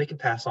 so they can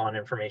pass on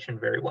information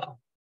very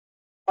well.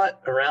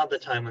 But around the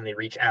time when they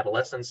reach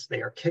adolescence,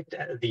 they are kicked,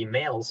 the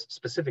males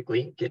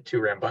specifically get too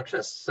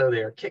rambunctious, so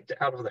they are kicked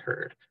out of the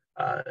herd.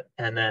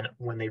 And then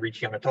when they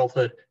reach young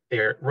adulthood,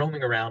 they're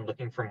roaming around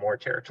looking for more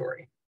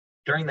territory.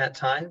 During that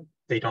time,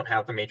 they don't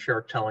have the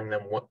matriarch telling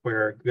them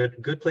where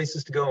good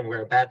places to go and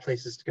where bad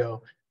places to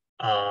go,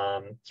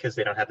 because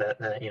they don't have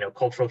that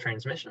cultural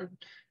transmission.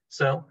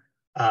 So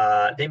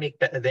they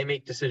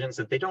make decisions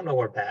that they don't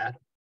know are bad.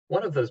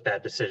 One of those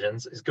bad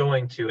decisions is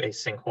going to a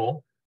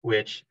sinkhole,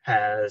 which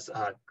has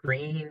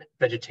green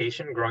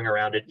vegetation growing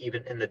around it,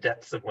 even in the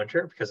depths of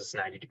winter, because it's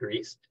 90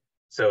 degrees.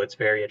 So it's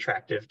very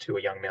attractive to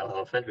a young male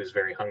elephant who's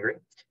very hungry.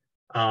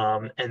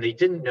 And they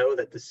didn't know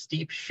that the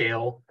steep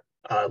shale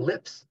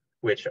lips,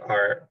 which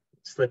are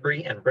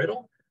slippery and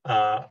brittle,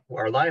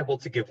 are liable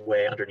to give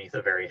way underneath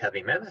a very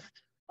heavy mammoth.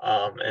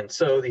 And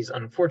so these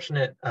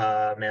unfortunate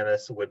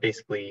mammoths would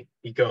basically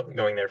be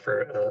going there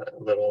for a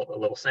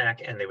little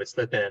snack, and they would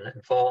slip in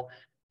and fall.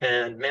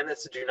 And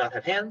mammoths do not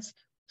have hands,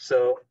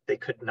 so they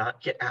could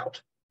not get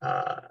out,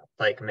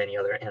 like many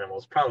other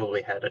animals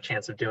probably had a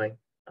chance of doing.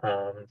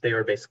 They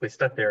were basically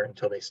stuck there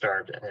until they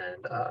starved,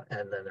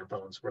 and then their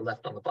bones were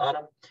left on the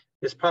bottom.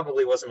 This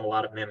probably wasn't a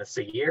lot of mammoths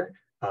a year.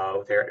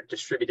 They're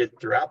distributed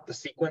throughout the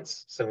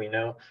sequence, so we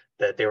know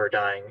that they were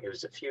dying. It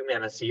was a few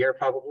mammoths a year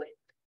probably.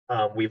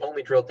 We've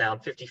only drilled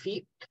down 50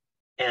 feet,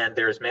 and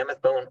there's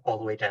mammoth bone all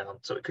the way down,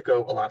 so it could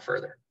go a lot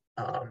further.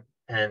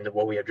 And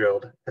what we have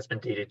drilled has been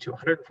dated to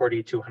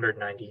 140 to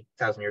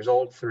 190,000 years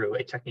old through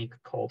a technique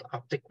called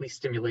optically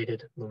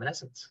stimulated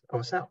luminescence,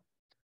 OSL.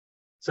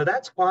 So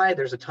that's why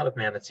there's a ton of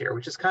mammoths here,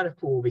 which is kind of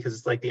cool because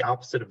it's like the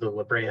opposite of the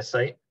La Brea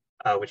site,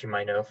 which you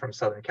might know from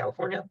Southern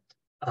California,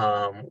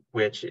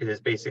 which is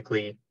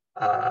basically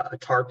a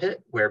tar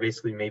pit where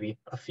basically maybe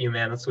a few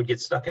mammoths would get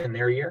stuck in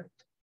their year.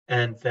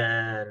 And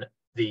then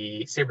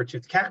the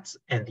saber-toothed cats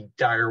and the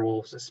dire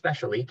wolves,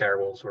 especially, dire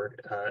wolves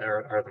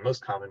are the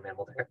most common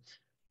mammal there,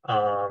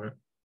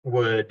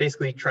 would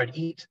basically try to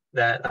eat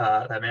that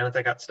mammoth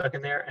that got stuck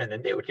in there, and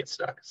then they would get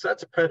stuck. So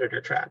that's a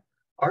predator trap.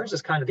 Ours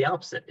is kind of the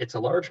opposite. It's a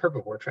large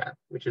herbivore trap,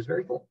 which is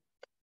very cool.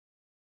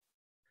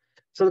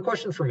 So the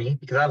question for me,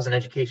 because I was an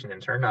education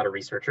intern, not a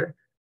researcher,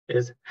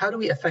 is how do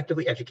we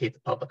effectively educate the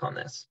public on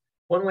this?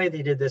 One way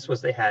they did this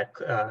was they had,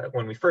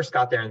 when we first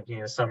got there in the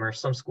beginning of the summer,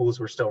 some schools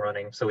were still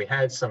running. So we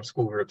had some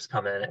school groups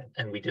come in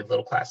and we did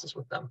little classes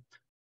with them.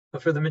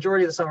 But for the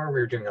majority of the summer, we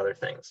were doing other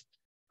things.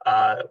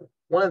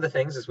 One of the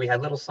things is we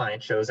had little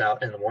science shows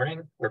out in the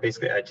morning where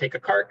basically I'd take a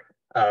cart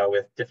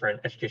with different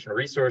educational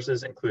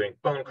resources, including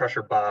Bone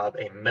Crusher Bob,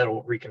 a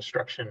metal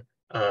reconstruction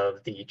of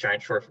the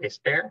giant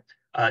short-faced bear,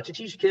 to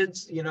teach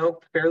kids, you know,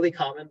 fairly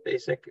common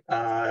basic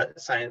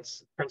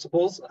science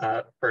principles.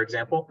 For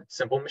example,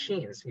 simple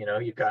machines. You know,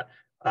 you've got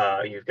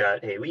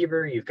a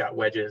lever, you've got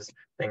wedges,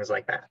 things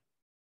like that.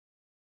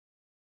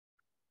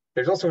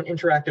 There's also an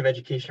interactive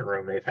education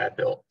room they've had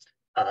built.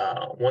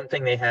 One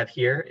thing they have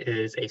here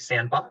is a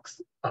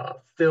sandbox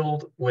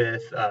filled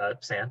with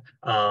sand,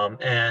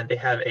 and they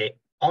have a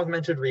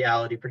augmented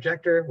reality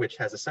projector, which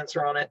has a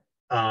sensor on it,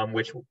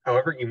 which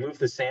however you move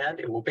the sand,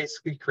 it will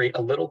basically create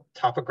a little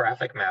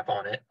topographic map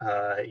on it,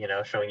 you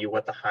know, showing you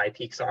what the high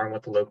peaks are and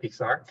what the low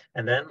peaks are.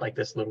 And then, like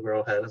this little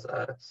girl has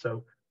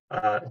so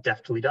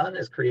deftly done,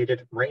 is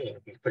created rain.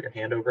 You put your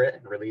hand over it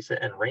and release it,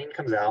 and rain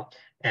comes out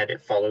and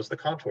it follows the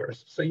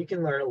contours. So you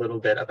can learn a little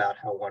bit about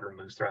how water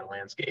moves throughout a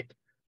landscape.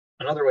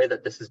 Another way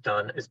that this is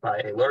done is by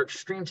a large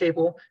stream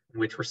table in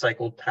which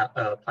recycled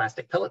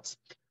plastic pellets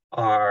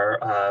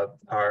are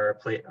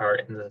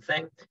in the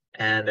thing,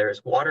 and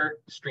there's water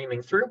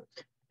streaming through,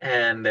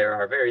 and there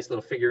are various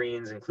little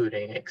figurines,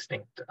 including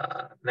extinct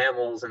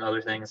mammals and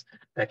other things,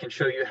 that can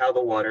show you how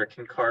the water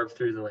can carve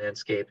through the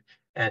landscape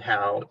and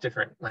how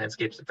different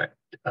landscapes affect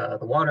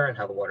the water and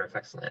how the water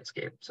affects the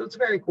landscape. So it's a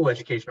very cool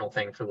educational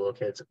thing for little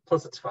kids,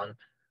 plus it's fun.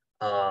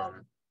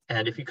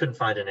 And if you couldn't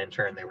find an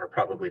intern, they were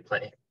probably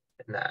playing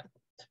in that.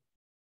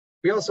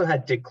 We also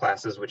had dig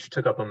classes, which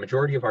took up a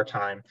majority of our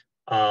time,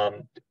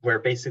 where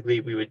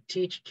basically we would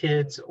teach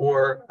kids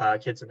or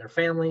kids and their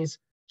families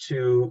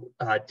to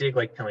dig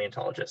like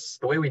paleontologists.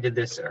 The way we did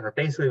this are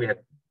basically we had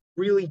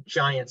really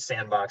giant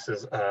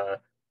sandboxes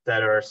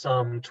that are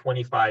some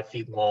 25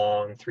 feet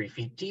long, 3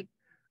 feet deep,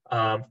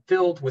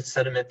 filled with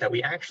sediment that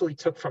we actually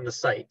took from the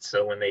site.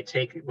 So when they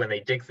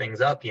dig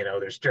things up, you know,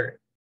 there's dirt.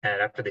 And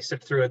after they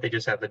sift through it, they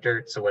just have the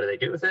dirt. So what do they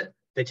do with it?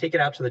 They take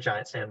it out to the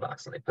giant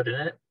sandbox and they put it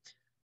in it.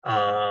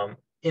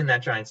 In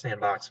that giant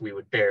sandbox, we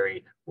would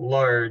bury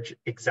large,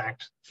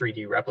 exact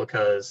 3D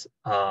replicas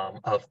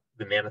of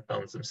the mammoth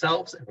bones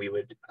themselves, and we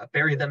would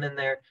bury them in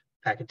there,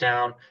 pack it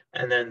down,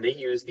 and then they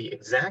use the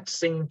exact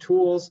same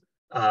tools,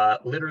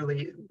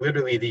 literally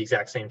the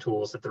exact same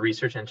tools that the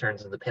research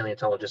interns and the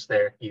paleontologists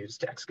there use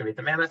to excavate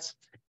the mammoths.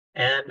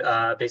 And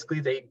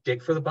basically they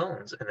dig for the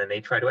bones, and then they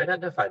try to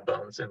identify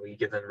bones, and we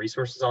give them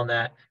resources on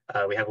that.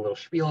 We have a little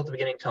spiel at the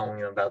beginning telling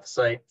them about the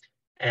site,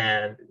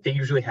 and they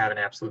usually have an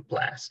absolute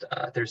blast.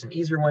 There's an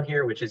easier one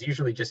here, which is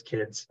usually just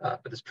kids.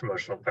 For this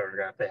promotional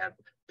photograph, they have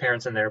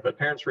parents in there, but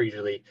parents were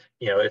usually,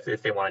 you know,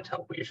 if they wanted to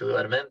help, we usually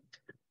let them in.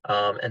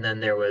 And then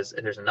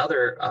there's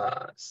another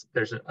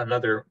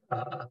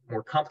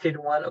more complicated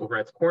one over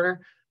at the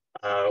corner,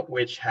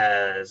 which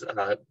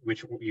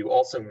you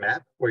also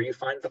map where you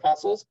find the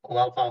fossils. A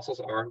lot of fossils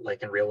are,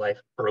 like in real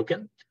life,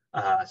 broken.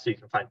 So you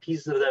can find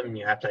pieces of them and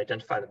you have to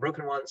identify the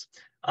broken ones.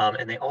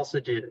 And we also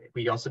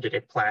did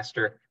a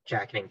plaster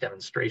jacketing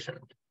demonstration.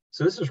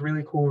 So this was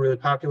really cool, really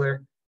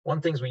popular.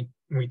 One thing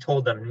we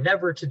told them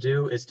never to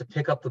do is to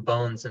pick up the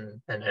bones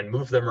and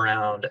move them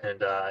around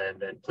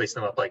and place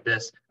them up like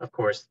this. Of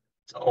course,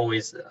 it's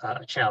always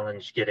a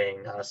challenge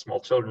getting small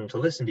children to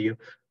listen to you.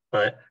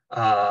 But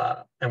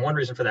and one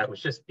reason for that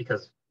was just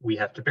because we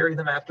have to bury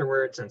them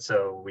afterwards, and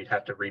so we'd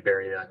have to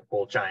rebury the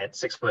whole giant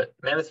 6-foot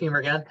mammoth femur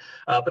again.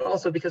 But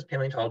also because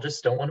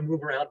paleontologists don't want to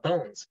move around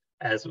bones.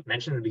 As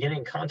mentioned in the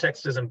beginning,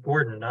 context is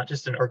important, not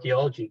just in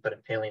archaeology, but in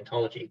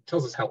paleontology. It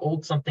tells us how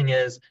old something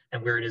is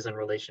and where it is in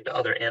relation to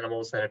other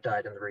animals that have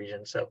died in the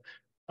region. So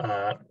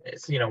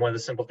it's, you know, one of the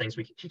simple things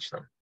we can teach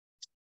them.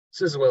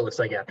 So this is what it looks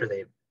like after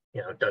they've,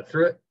 you know, dug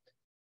through it.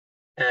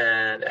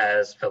 And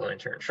as fellow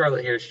intern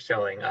Charlotte here is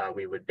showing,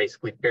 we would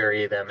basically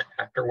bury them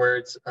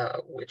afterwards,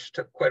 which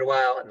took quite a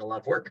while and a lot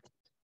of work.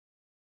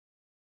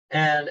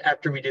 And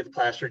after we did the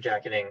plaster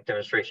jacketing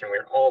demonstration, we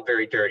were all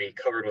very dirty,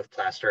 covered with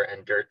plaster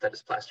and dirt that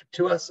is plastered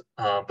to us.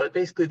 But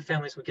basically the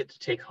families would get to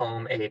take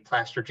home a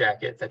plaster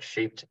jacket that's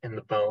shaped in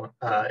the bone,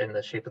 in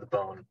the shape of the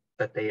bone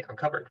that they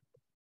uncovered.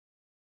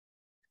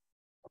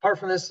 Apart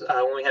from this,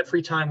 when we had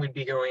free time, we'd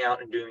be going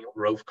out and doing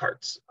rove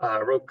carts.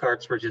 Rove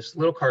carts were just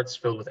little carts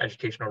filled with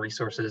educational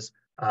resources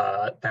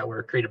that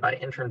were created by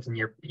interns in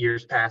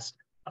years past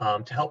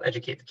to help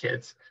educate the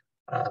kids.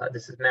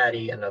 This is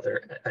Maddie,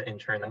 another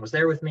intern that was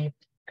there with me.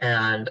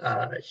 And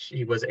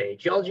she was a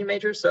geology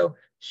major, so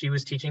she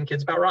was teaching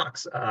kids about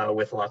rocks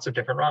with lots of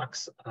different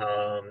rocks.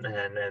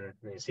 And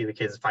you see the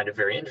kids find it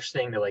very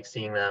interesting. They like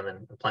seeing them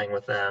and playing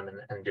with them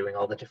and doing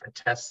all the different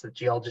tests that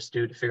geologists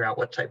do to figure out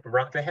what type of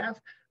rock they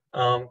have.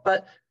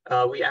 But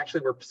we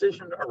actually were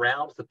positioned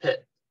around the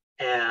pit.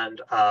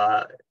 And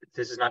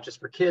this is not just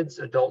for kids,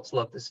 adults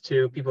love this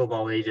too, people of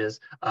all ages.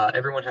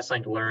 Everyone has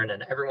something to learn,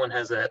 and everyone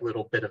has that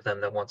little bit of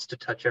them that wants to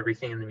touch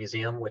everything in the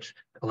museum, which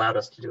allowed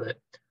us to do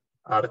it.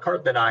 The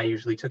cart that I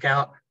usually took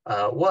out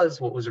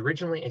was what was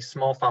originally a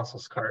small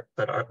fossils cart,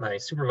 but my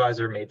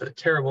supervisor made the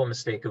terrible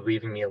mistake of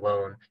leaving me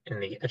alone in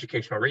the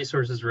educational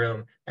resources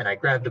room, and I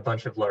grabbed a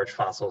bunch of large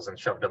fossils and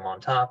shoved them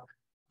on top.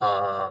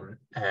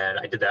 And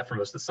I did that for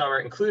most of the summer,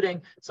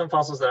 including some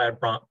fossils that I had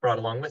brought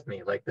along with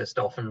me, like this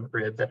dolphin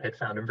rib that I had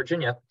found in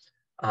Virginia.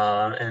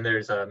 And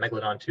there's a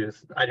megalodon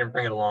tooth. I didn't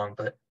bring it along,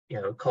 but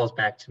it calls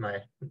back to my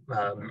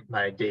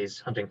my days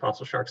hunting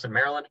fossil sharks in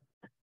Maryland.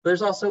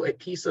 There's also a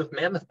piece of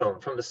mammoth bone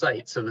from the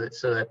site, so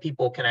that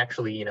people can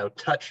actually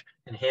touch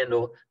and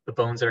handle the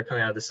bones that are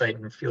coming out of the site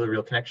and feel a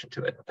real connection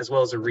to it, as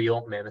well as a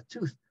real mammoth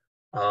tooth,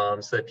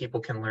 so that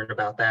people can learn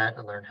about that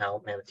and learn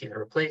how mammoth teeth are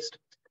replaced.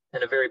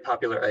 And a very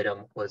popular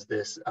item was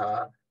this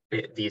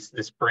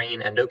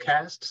brain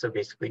endocast, so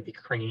basically the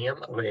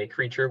cranium of a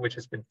creature which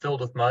has been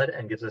filled with mud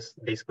and gives us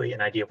basically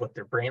an idea of what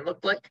their brain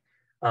looked like.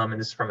 And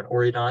this is from an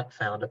Oreodont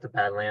found at the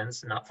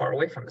Badlands, not far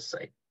away from the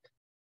site.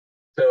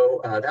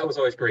 So that was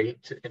always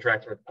great to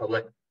interacting with the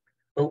public.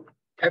 But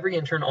every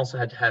intern also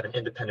had to have an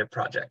independent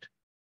project.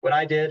 What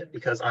I did,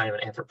 because I am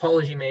an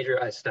anthropology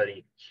major, I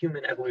study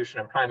human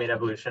evolution and primate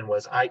evolution,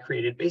 was I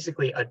created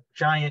basically a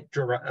giant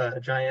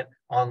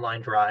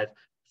online drive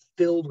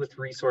filled with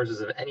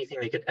resources of anything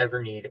they could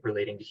ever need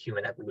relating to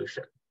human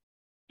evolution.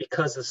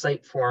 Because the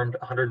site formed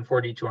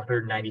 140 to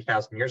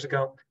 190,000 years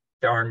ago,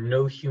 there are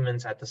no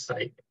humans at the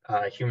site.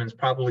 Humans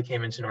probably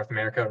came into North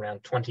America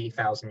around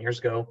 20,000 years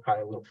ago,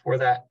 probably a little before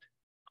that.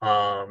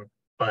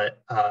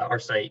 But our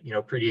site,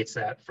 predates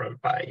that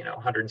by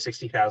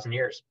 160,000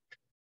 years.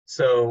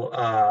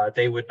 So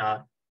they would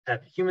not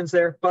have humans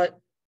there, but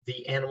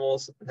the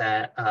animals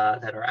that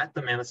are at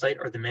the mammoth site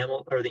are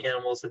the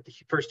animals that the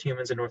first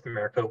humans in North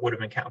America would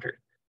have encountered.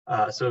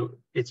 So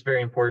it's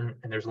very important,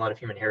 and there's a lot of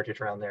human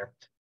heritage around there.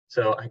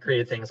 So I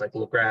created things like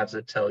little graphs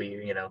that tell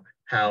you,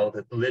 how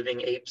the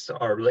living apes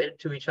are related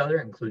to each other,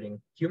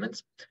 including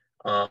humans.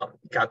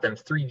 Got them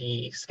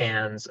 3D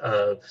scans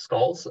of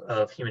skulls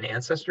of human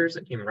ancestors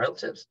and human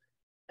relatives,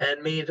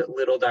 and made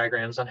little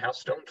diagrams on how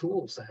stone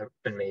tools have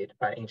been made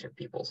by ancient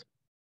peoples.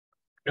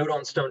 Note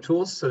on stone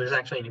tools, so there's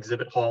actually an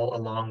exhibit hall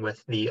along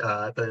with the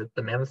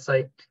Mammoth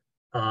site.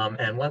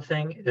 And one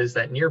thing is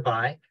that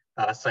nearby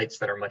sites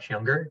that are much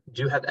younger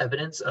do have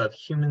evidence of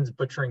humans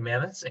butchering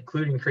mammoths,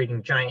 including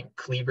creating giant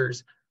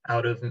cleavers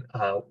out of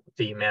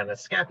the mammoth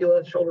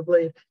scapula, shoulder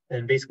blade,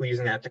 and basically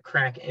using that to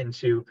crack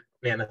into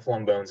mammoth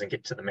long bones and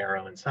get to the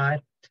marrow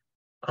inside.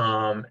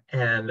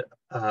 And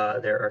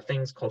there are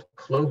things called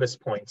Clovis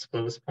points.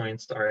 Clovis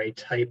points are a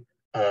type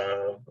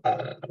of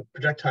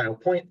projectile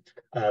point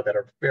that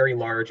are very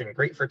large and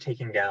great for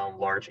taking down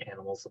large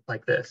animals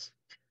like this.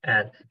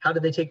 And how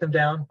did they take them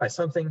down? By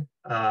something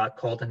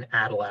called an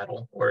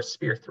atlatl, or a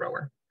spear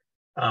thrower.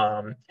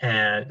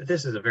 And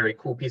this is a very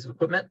cool piece of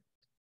equipment,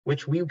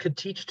 which we could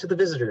teach to the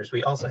visitors.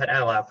 We also had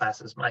atlatl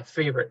classes, my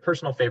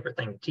personal favorite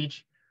thing to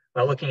teach,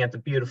 while looking at the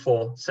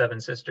beautiful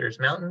Seven Sisters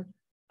Mountain,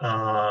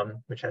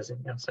 which has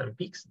 7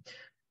 peaks.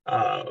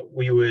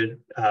 We would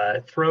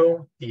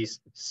throw these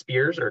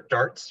spears or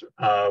darts,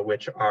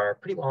 which are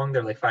pretty long.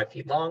 They're like 5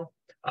 feet long,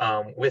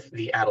 with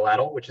the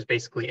atlatl, which is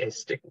basically a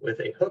stick with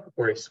a hook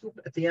or a scoop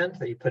at the end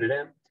that you put it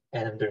in,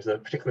 and there's a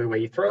particular way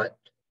you throw it.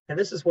 And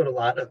this is what a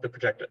lot of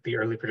the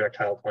early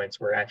projectile points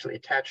were actually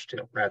attached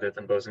to, rather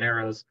than bows and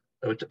arrows,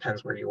 though it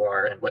depends where you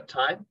are and what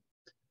time.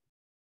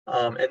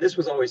 And this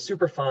was always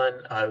super fun.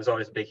 It was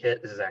always a big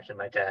hit. This is actually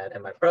my dad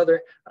and my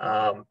brother,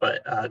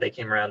 but they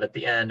came around at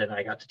the end and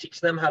I got to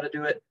teach them how to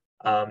do it.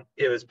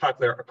 It was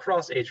popular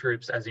across age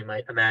groups, as you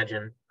might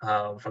imagine,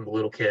 from the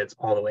little kids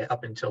all the way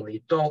up until the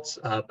adults.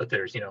 But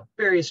there's,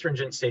 very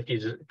stringent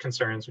safety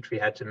concerns, which we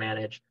had to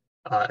manage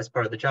as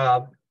part of the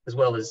job, as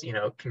well as,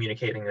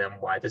 communicating them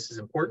why this is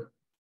important.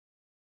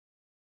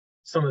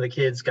 Some of the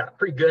kids got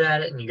pretty good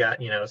at it, and you got,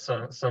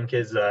 some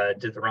kids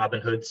did the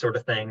Robin Hood sort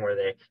of thing where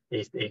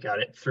they got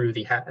it through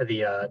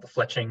the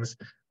fletchings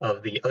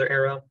of the other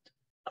arrow.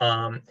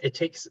 It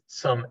takes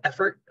some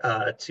effort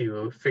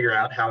to figure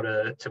out how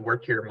to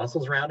work your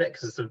muscles around it,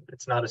 because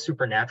it's not a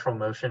supernatural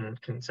motion,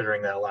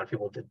 considering that a lot of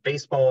people did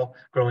baseball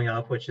growing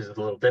up, which is a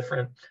little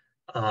different.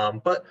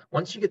 But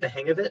once you get the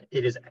hang of it,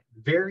 it is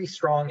very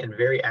strong and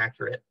very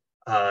accurate,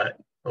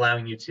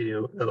 allowing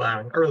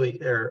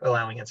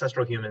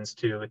ancestral humans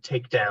to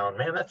take down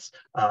mammoths,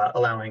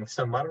 allowing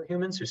some modern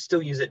humans who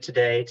still use it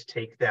today to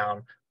take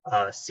down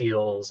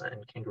seals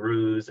and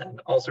kangaroos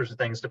and all sorts of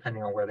things,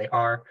 depending on where they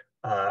are.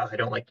 I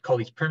don't like to call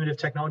these primitive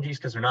technologies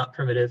because they're not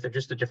primitive. They're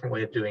just a different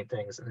way of doing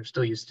things, and they're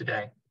still used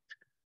today.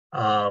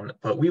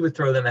 But we would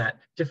throw them at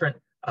different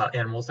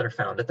animals that are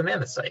found at the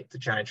mammoth site: the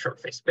giant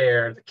short-faced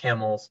bear, the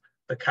camels,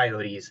 the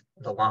coyotes,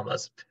 the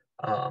llamas.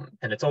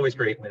 And it's always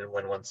great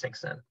when one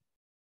sinks in.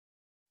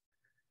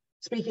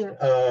 Speaking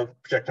of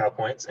projectile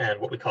points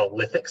and what we call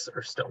lithics,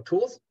 or stone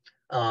tools,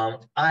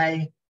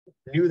 I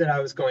knew that I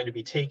was going to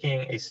be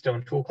taking a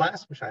stone tool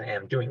class, which I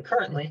am doing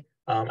currently.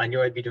 I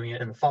knew I'd be doing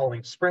it in the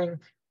following spring,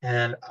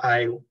 and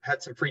I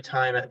had some free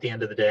time at the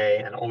end of the day,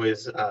 and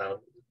always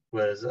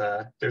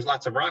there's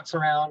lots of rocks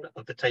around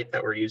of the type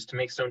that were used to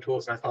make stone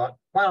tools, and I thought,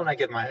 why don't I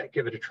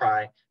give it a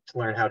try to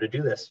learn how to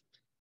do this?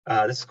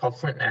 This is called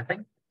flint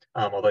knapping,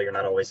 although you're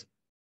not always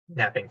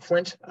knapping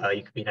flint.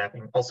 You could be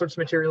knapping all sorts of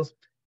materials.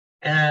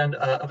 And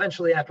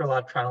eventually, after a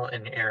lot of trial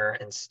and error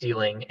and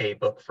stealing a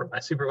book from my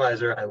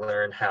supervisor, I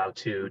learned how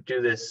to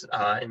do this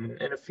in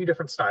a few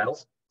different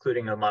styles,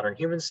 including a modern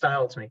human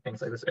style to make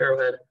things like this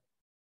arrowhead,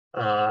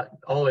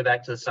 all the way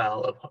back to the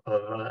style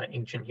of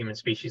ancient human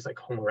species like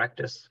Homo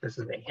erectus. This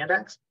is a hand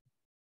axe.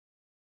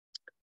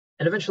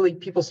 And eventually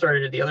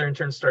the other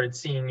interns started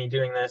seeing me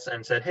doing this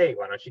and said, hey,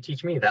 why don't you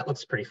teach me? That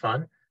looks pretty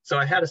fun. So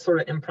I had a sort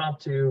of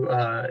impromptu,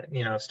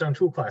 stone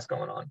tool class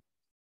going on.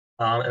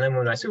 And then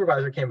when my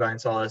supervisor came by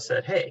and saw us,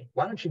 said, hey,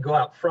 why don't you go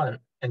out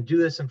front and do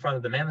this in front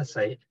of the Mammoth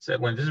site so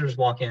that when visitors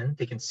walk in,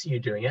 they can see you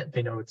doing it.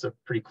 They know it's a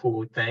pretty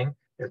cool thing.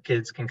 Their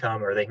kids can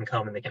come, or they can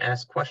come and they can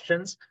ask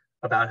questions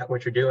about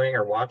what you're doing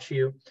or watch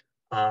you.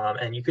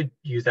 And you could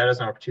use that as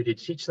an opportunity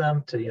to teach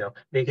them to,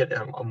 make it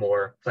a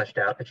more fleshed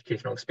out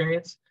educational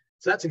experience.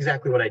 So that's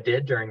exactly what I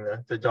did during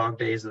the dog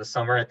days of the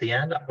summer. At the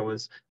end, I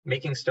was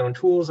making stone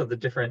tools of the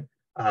different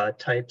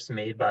types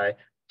made by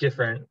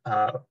different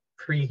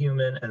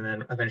pre-human and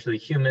then eventually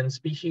human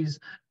species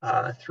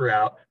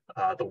throughout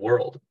the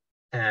world,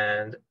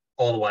 and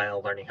all the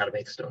while learning how to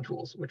make stone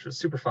tools, which was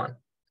super fun.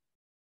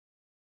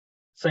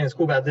 Something that's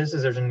cool about this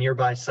is there's a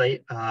nearby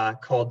site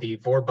called the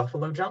Vor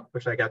Buffalo Jump,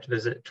 which I got to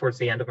visit towards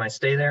the end of my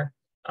stay there,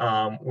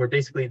 where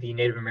basically the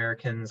Native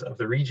Americans of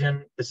the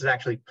region. This is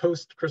actually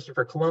post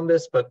Christopher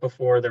Columbus, but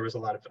before there was a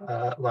lot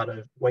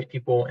of white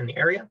people in the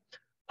area.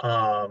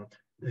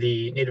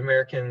 The Native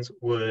Americans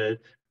would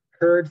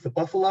herd the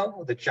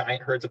buffalo, the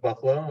giant herds of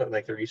buffalo,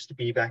 like there used to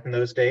be back in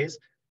those days,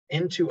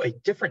 into a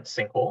different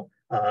sinkhole.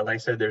 Like I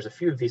said, there's a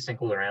few of these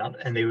sinkholes around,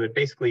 and they would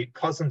basically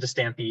cause them to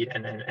stampede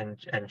and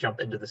jump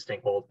into the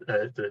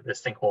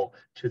sinkhole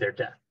to their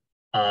death.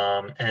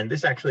 And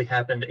this actually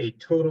happened a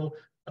total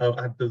of,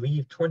 I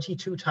believe,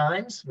 22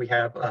 times. We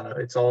have,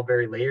 it's all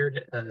very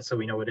layered, so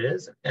we know what it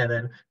is. And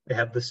then they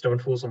have the stone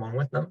tools along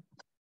with them.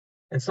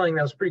 And something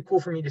that was pretty cool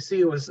for me to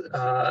see was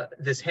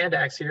this hand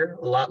axe here,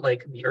 a lot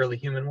like the early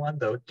human one,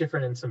 though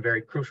different in some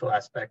very crucial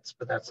aspects,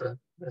 but that's a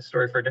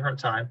story for a different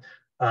time.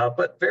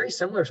 But very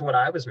similar to what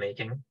I was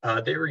making,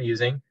 they were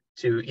using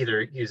to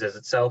either use as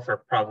itself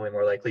or probably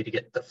more likely to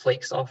get the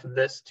flakes off of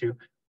this to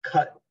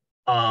cut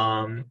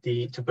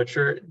to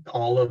butcher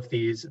all of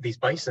these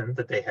bison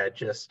that they had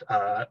just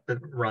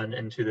run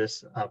into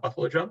this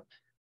buffalo jump.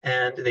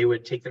 And they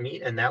would take the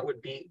meat, and that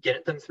would be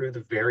get them through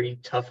the very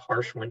tough,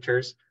 harsh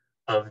winters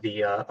of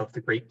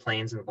the Great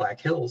Plains and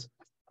Black Hills,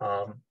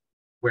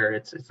 where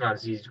it's not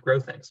as easy to grow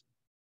things.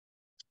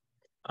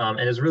 And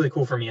it's really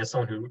cool for me as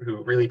someone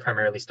who really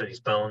primarily studies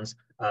bones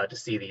to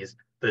see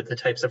the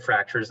types of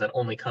fractures that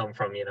only come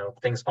from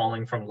things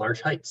falling from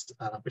large heights,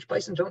 which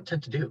bison don't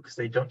tend to do because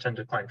they don't tend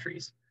to climb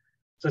trees.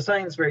 So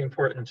something that's very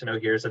important to know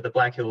here is that the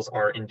Black Hills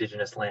are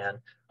indigenous land.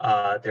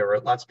 There were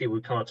lots of people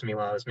who come up to me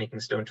while I was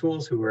making stone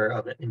tools who were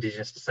of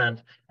indigenous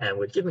descent and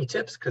would give me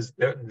tips because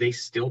they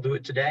still do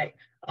it today.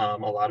 A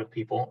lot of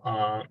people,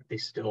 they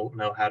still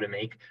know how to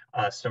make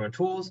stone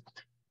tools.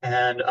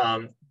 And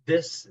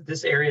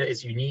this area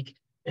is unique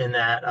in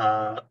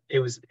that it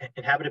was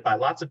inhabited by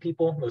lots of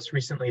people, most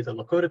recently the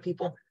Dakota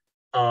people.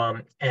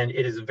 And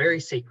it is a very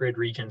sacred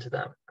region to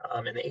them.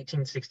 In an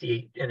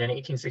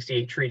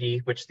 1868 treaty,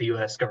 which the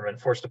U.S.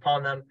 government forced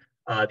upon them,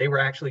 they were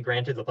actually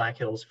granted the Black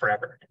Hills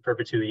forever, in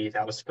perpetuity.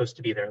 That was supposed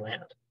to be their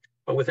land.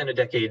 But within a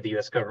decade, the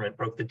U.S. government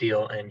broke the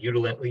deal and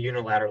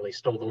unilaterally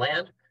stole the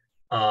land.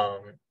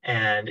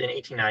 And in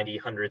 1890,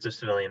 hundreds of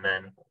civilian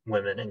men,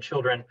 women, and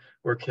children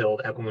were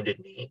killed at Wounded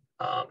Knee.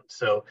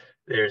 So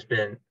there's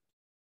been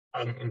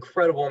an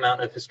incredible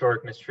amount of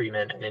historic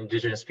mistreatment, and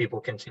indigenous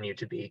people continue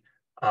to be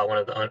one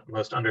of the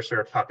most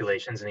underserved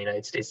populations in the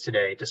United States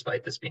today,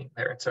 despite this being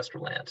their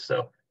ancestral land.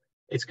 So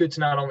it's good to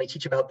not only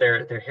teach about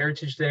their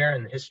heritage there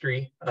and the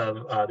history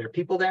of their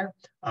people there,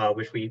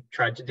 which we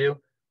tried to do,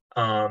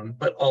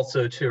 but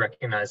also to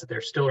recognize that they're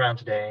still around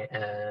today,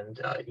 and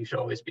you should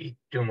always be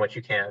doing what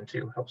you can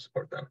to help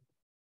support them.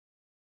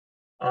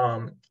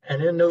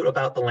 And a note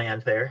about the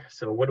land there.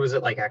 So what was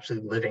it like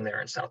actually living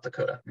there in South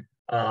Dakota?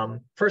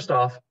 First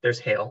off, there's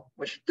hail,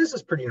 which this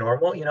is pretty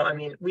normal. I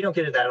mean, we don't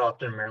get it that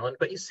often in Maryland,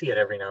 but you see it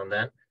every now and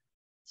then.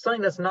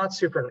 Something that's not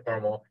super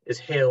normal is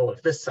hail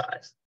of this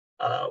size,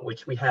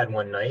 which we had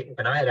one night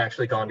when I had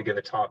actually gone to give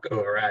a talk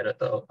over at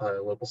the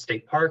local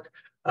state park.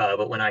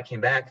 But when I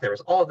came back, there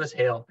was all of this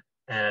hail.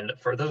 And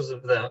for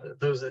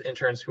those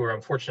interns who were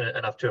unfortunate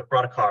enough to have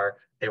brought a car,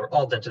 they were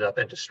all dented up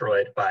and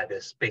destroyed by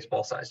this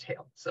baseball-sized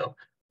hail. So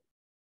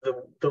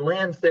the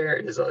land there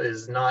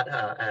is not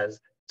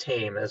as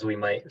tame as we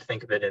might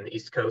think of it in the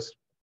East Coast.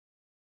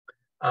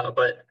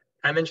 But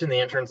I mentioned the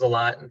interns a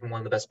lot, and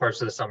one of the best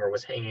parts of the summer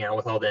was hanging out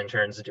with all the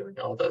interns, doing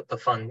all the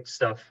fun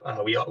stuff.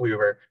 We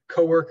were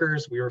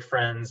coworkers, we were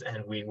friends,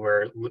 and we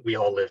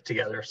all lived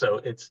together.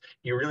 So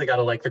you really got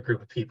to like the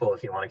group of people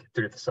if you want to get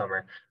through the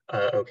summer,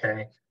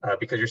 okay?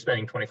 Because you're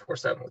spending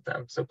 24/7 with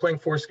them. So playing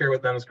Foursquare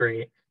with them is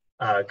great.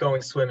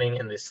 Going swimming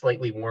in the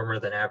slightly warmer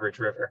than average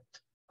river.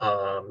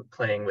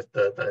 Playing with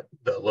the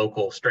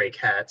local stray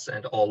cats,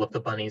 and all of the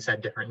bunnies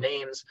had different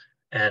names.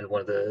 And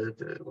one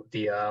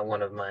of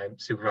one of my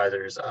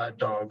supervisors'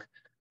 dog,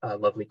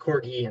 lovely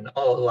corgi, and a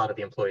lot of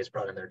the employees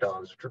brought in their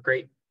dogs, which were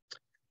great.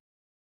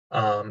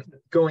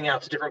 Going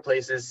out to different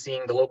places,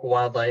 seeing the local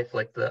wildlife,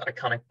 like the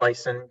iconic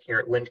bison here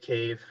at Wind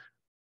Cave.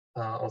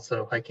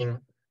 Also hiking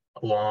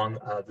along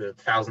the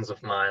thousands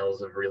of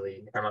miles of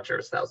I'm not sure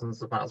it's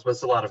thousands of miles, but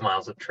it's a lot of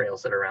miles of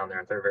trails that are around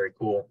there. They're very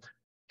cool.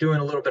 Doing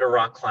a little bit of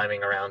rock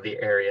climbing around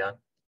the area.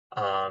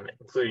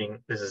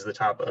 Including, this is the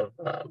top of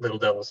Little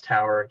Devil's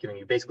Tower, giving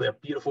you basically a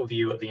beautiful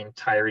view of the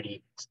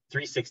entirety,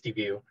 360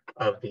 view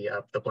of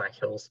the Black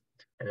Hills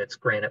and its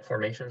granite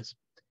formations.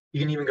 You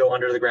can even go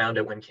under the ground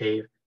at Wind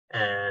Cave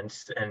and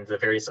the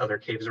various other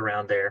caves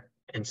around there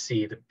and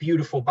see the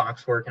beautiful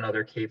boxwork and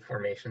other cave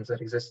formations that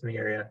exist in the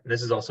area. And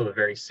this is also a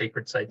very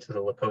sacred site to the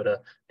Lakota.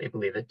 They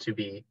believe it to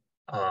be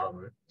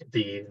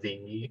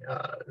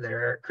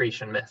their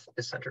creation myth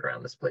is centered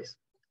around this place.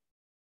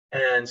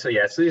 And so,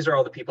 yeah, so these are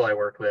all the people I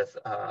worked with,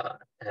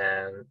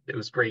 and it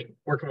was great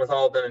working with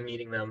all of them and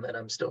meeting them, and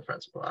I'm still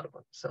friends with a lot of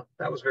them. So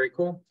that was very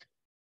cool.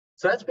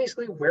 So that's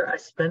basically where I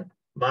spent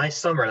my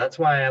summer. That's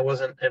why I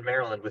wasn't in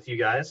Maryland with you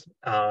guys.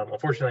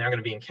 Unfortunately, I'm going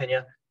to be in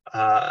Kenya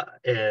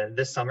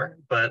this summer.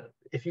 But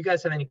if you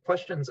guys have any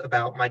questions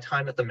about my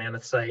time at the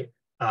Mammoth site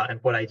and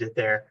what I did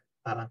there,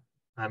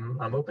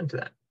 I'm open to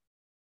that.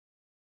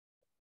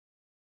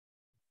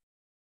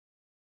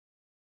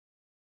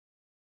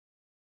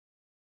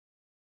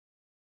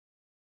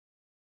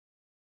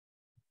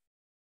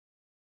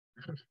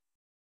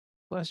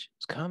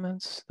 Questions,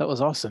 comments? That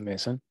was awesome,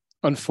 Mason.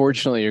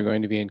 Unfortunately, you're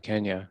going to be in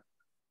Kenya.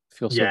 I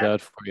feel so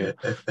bad for you.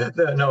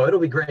 No, it'll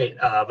be great.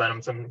 But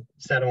I'm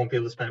sad I won't be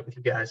able to spend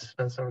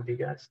some with you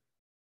guys.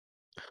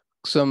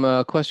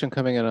 Some question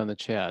coming in on the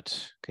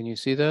chat. Can you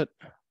see that?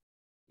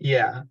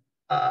 Yeah.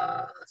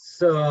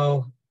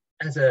 So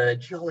as a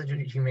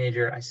geology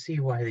major, I see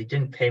why they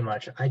didn't pay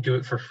much. I'd do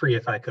it for free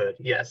if I could.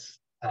 Yes.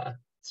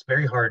 It's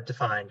very hard to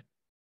find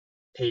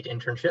paid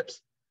internships.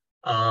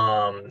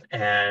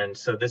 And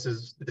so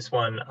this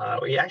one,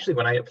 actually,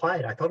 when I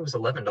applied, I thought it was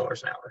 $11 an hour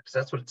because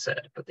that's what it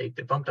said, but they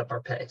bumped up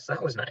our pay. So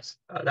that was nice.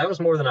 That was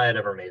more than I had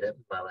ever made it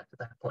in my life at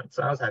that point.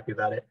 So I was happy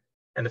about it.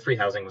 And the free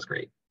housing was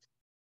great.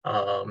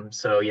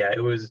 So yeah,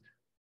 it was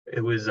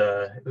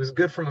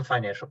good from a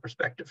financial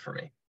perspective for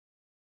me.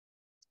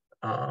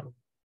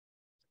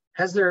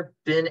 Has there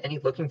been any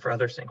looking for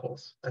other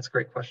sinkholes? That's a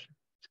great question.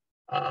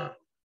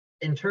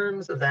 In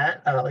terms of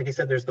that, like I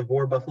said, there's the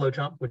Boar Buffalo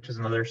Jump, which is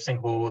another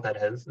sinkhole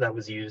that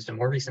was used in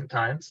more recent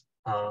times.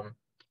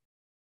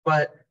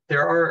 But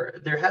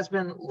there has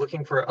been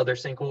looking for other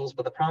sinkholes,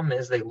 but the problem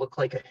is they look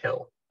like a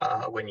hill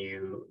when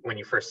you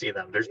first see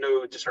them. There's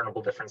no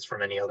discernible difference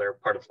from any other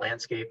part of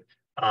landscape.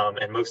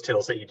 And most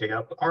hills that you dig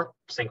up aren't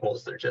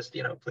sinkholes. They're just,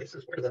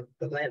 places where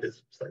the land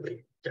is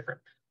slightly different.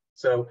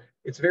 So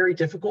it's very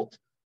difficult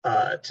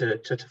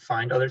to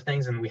find other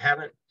things, and we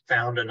haven't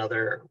found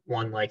another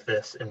one like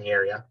this in the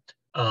area.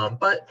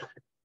 But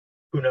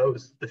who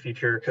knows? The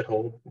future could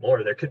hold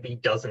more. There could be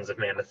dozens of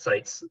mammoth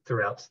sites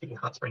throughout the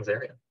Hot Springs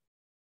area.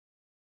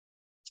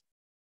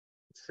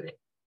 Let's see.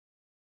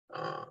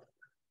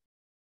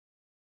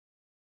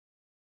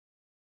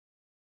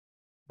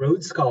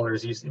 Rhodes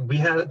Scholars, we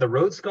have the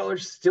Rhodes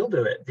Scholars still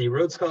do it. The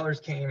Rhodes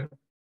Scholars came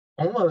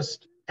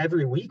almost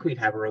every week. We'd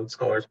have a Rhodes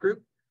Scholars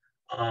group.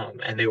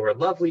 And they were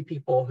lovely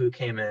people who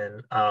came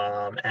in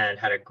and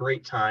had a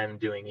great time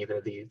doing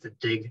either the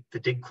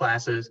dig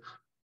classes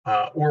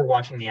or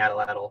watching the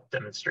Atlatl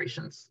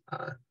demonstrations.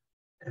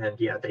 And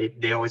yeah,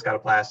 they always got a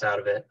blast out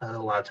of it. A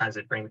lot of times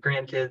they'd bring the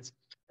grandkids,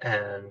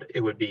 and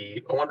it would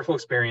be a wonderful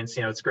experience.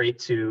 It's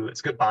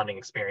a good bonding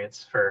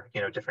experience for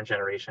different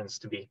generations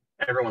to be.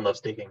 Everyone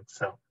loves digging,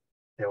 so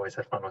they always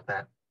had fun with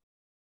that.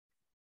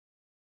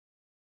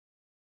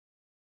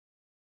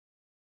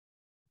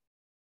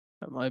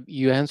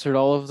 You answered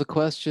all of the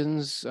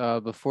questions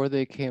before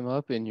they came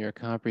up in your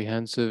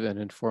comprehensive and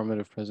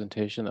informative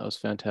presentation. That was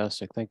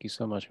fantastic. Thank you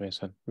so much,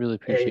 Mason. Really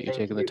appreciate you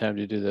taking the time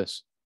to do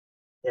this.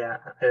 Yeah,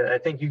 I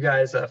thank you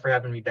guys for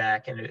having me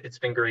back, and it's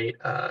been great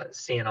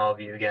seeing all of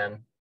you again.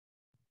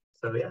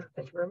 So yeah,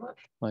 thank you very much.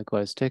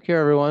 Likewise. Take care,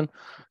 everyone.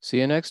 See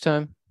you next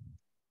time.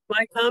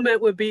 My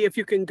comment would be, if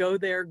you can go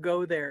there,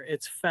 go there.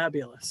 It's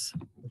fabulous.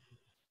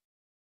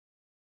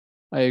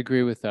 I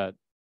agree with that.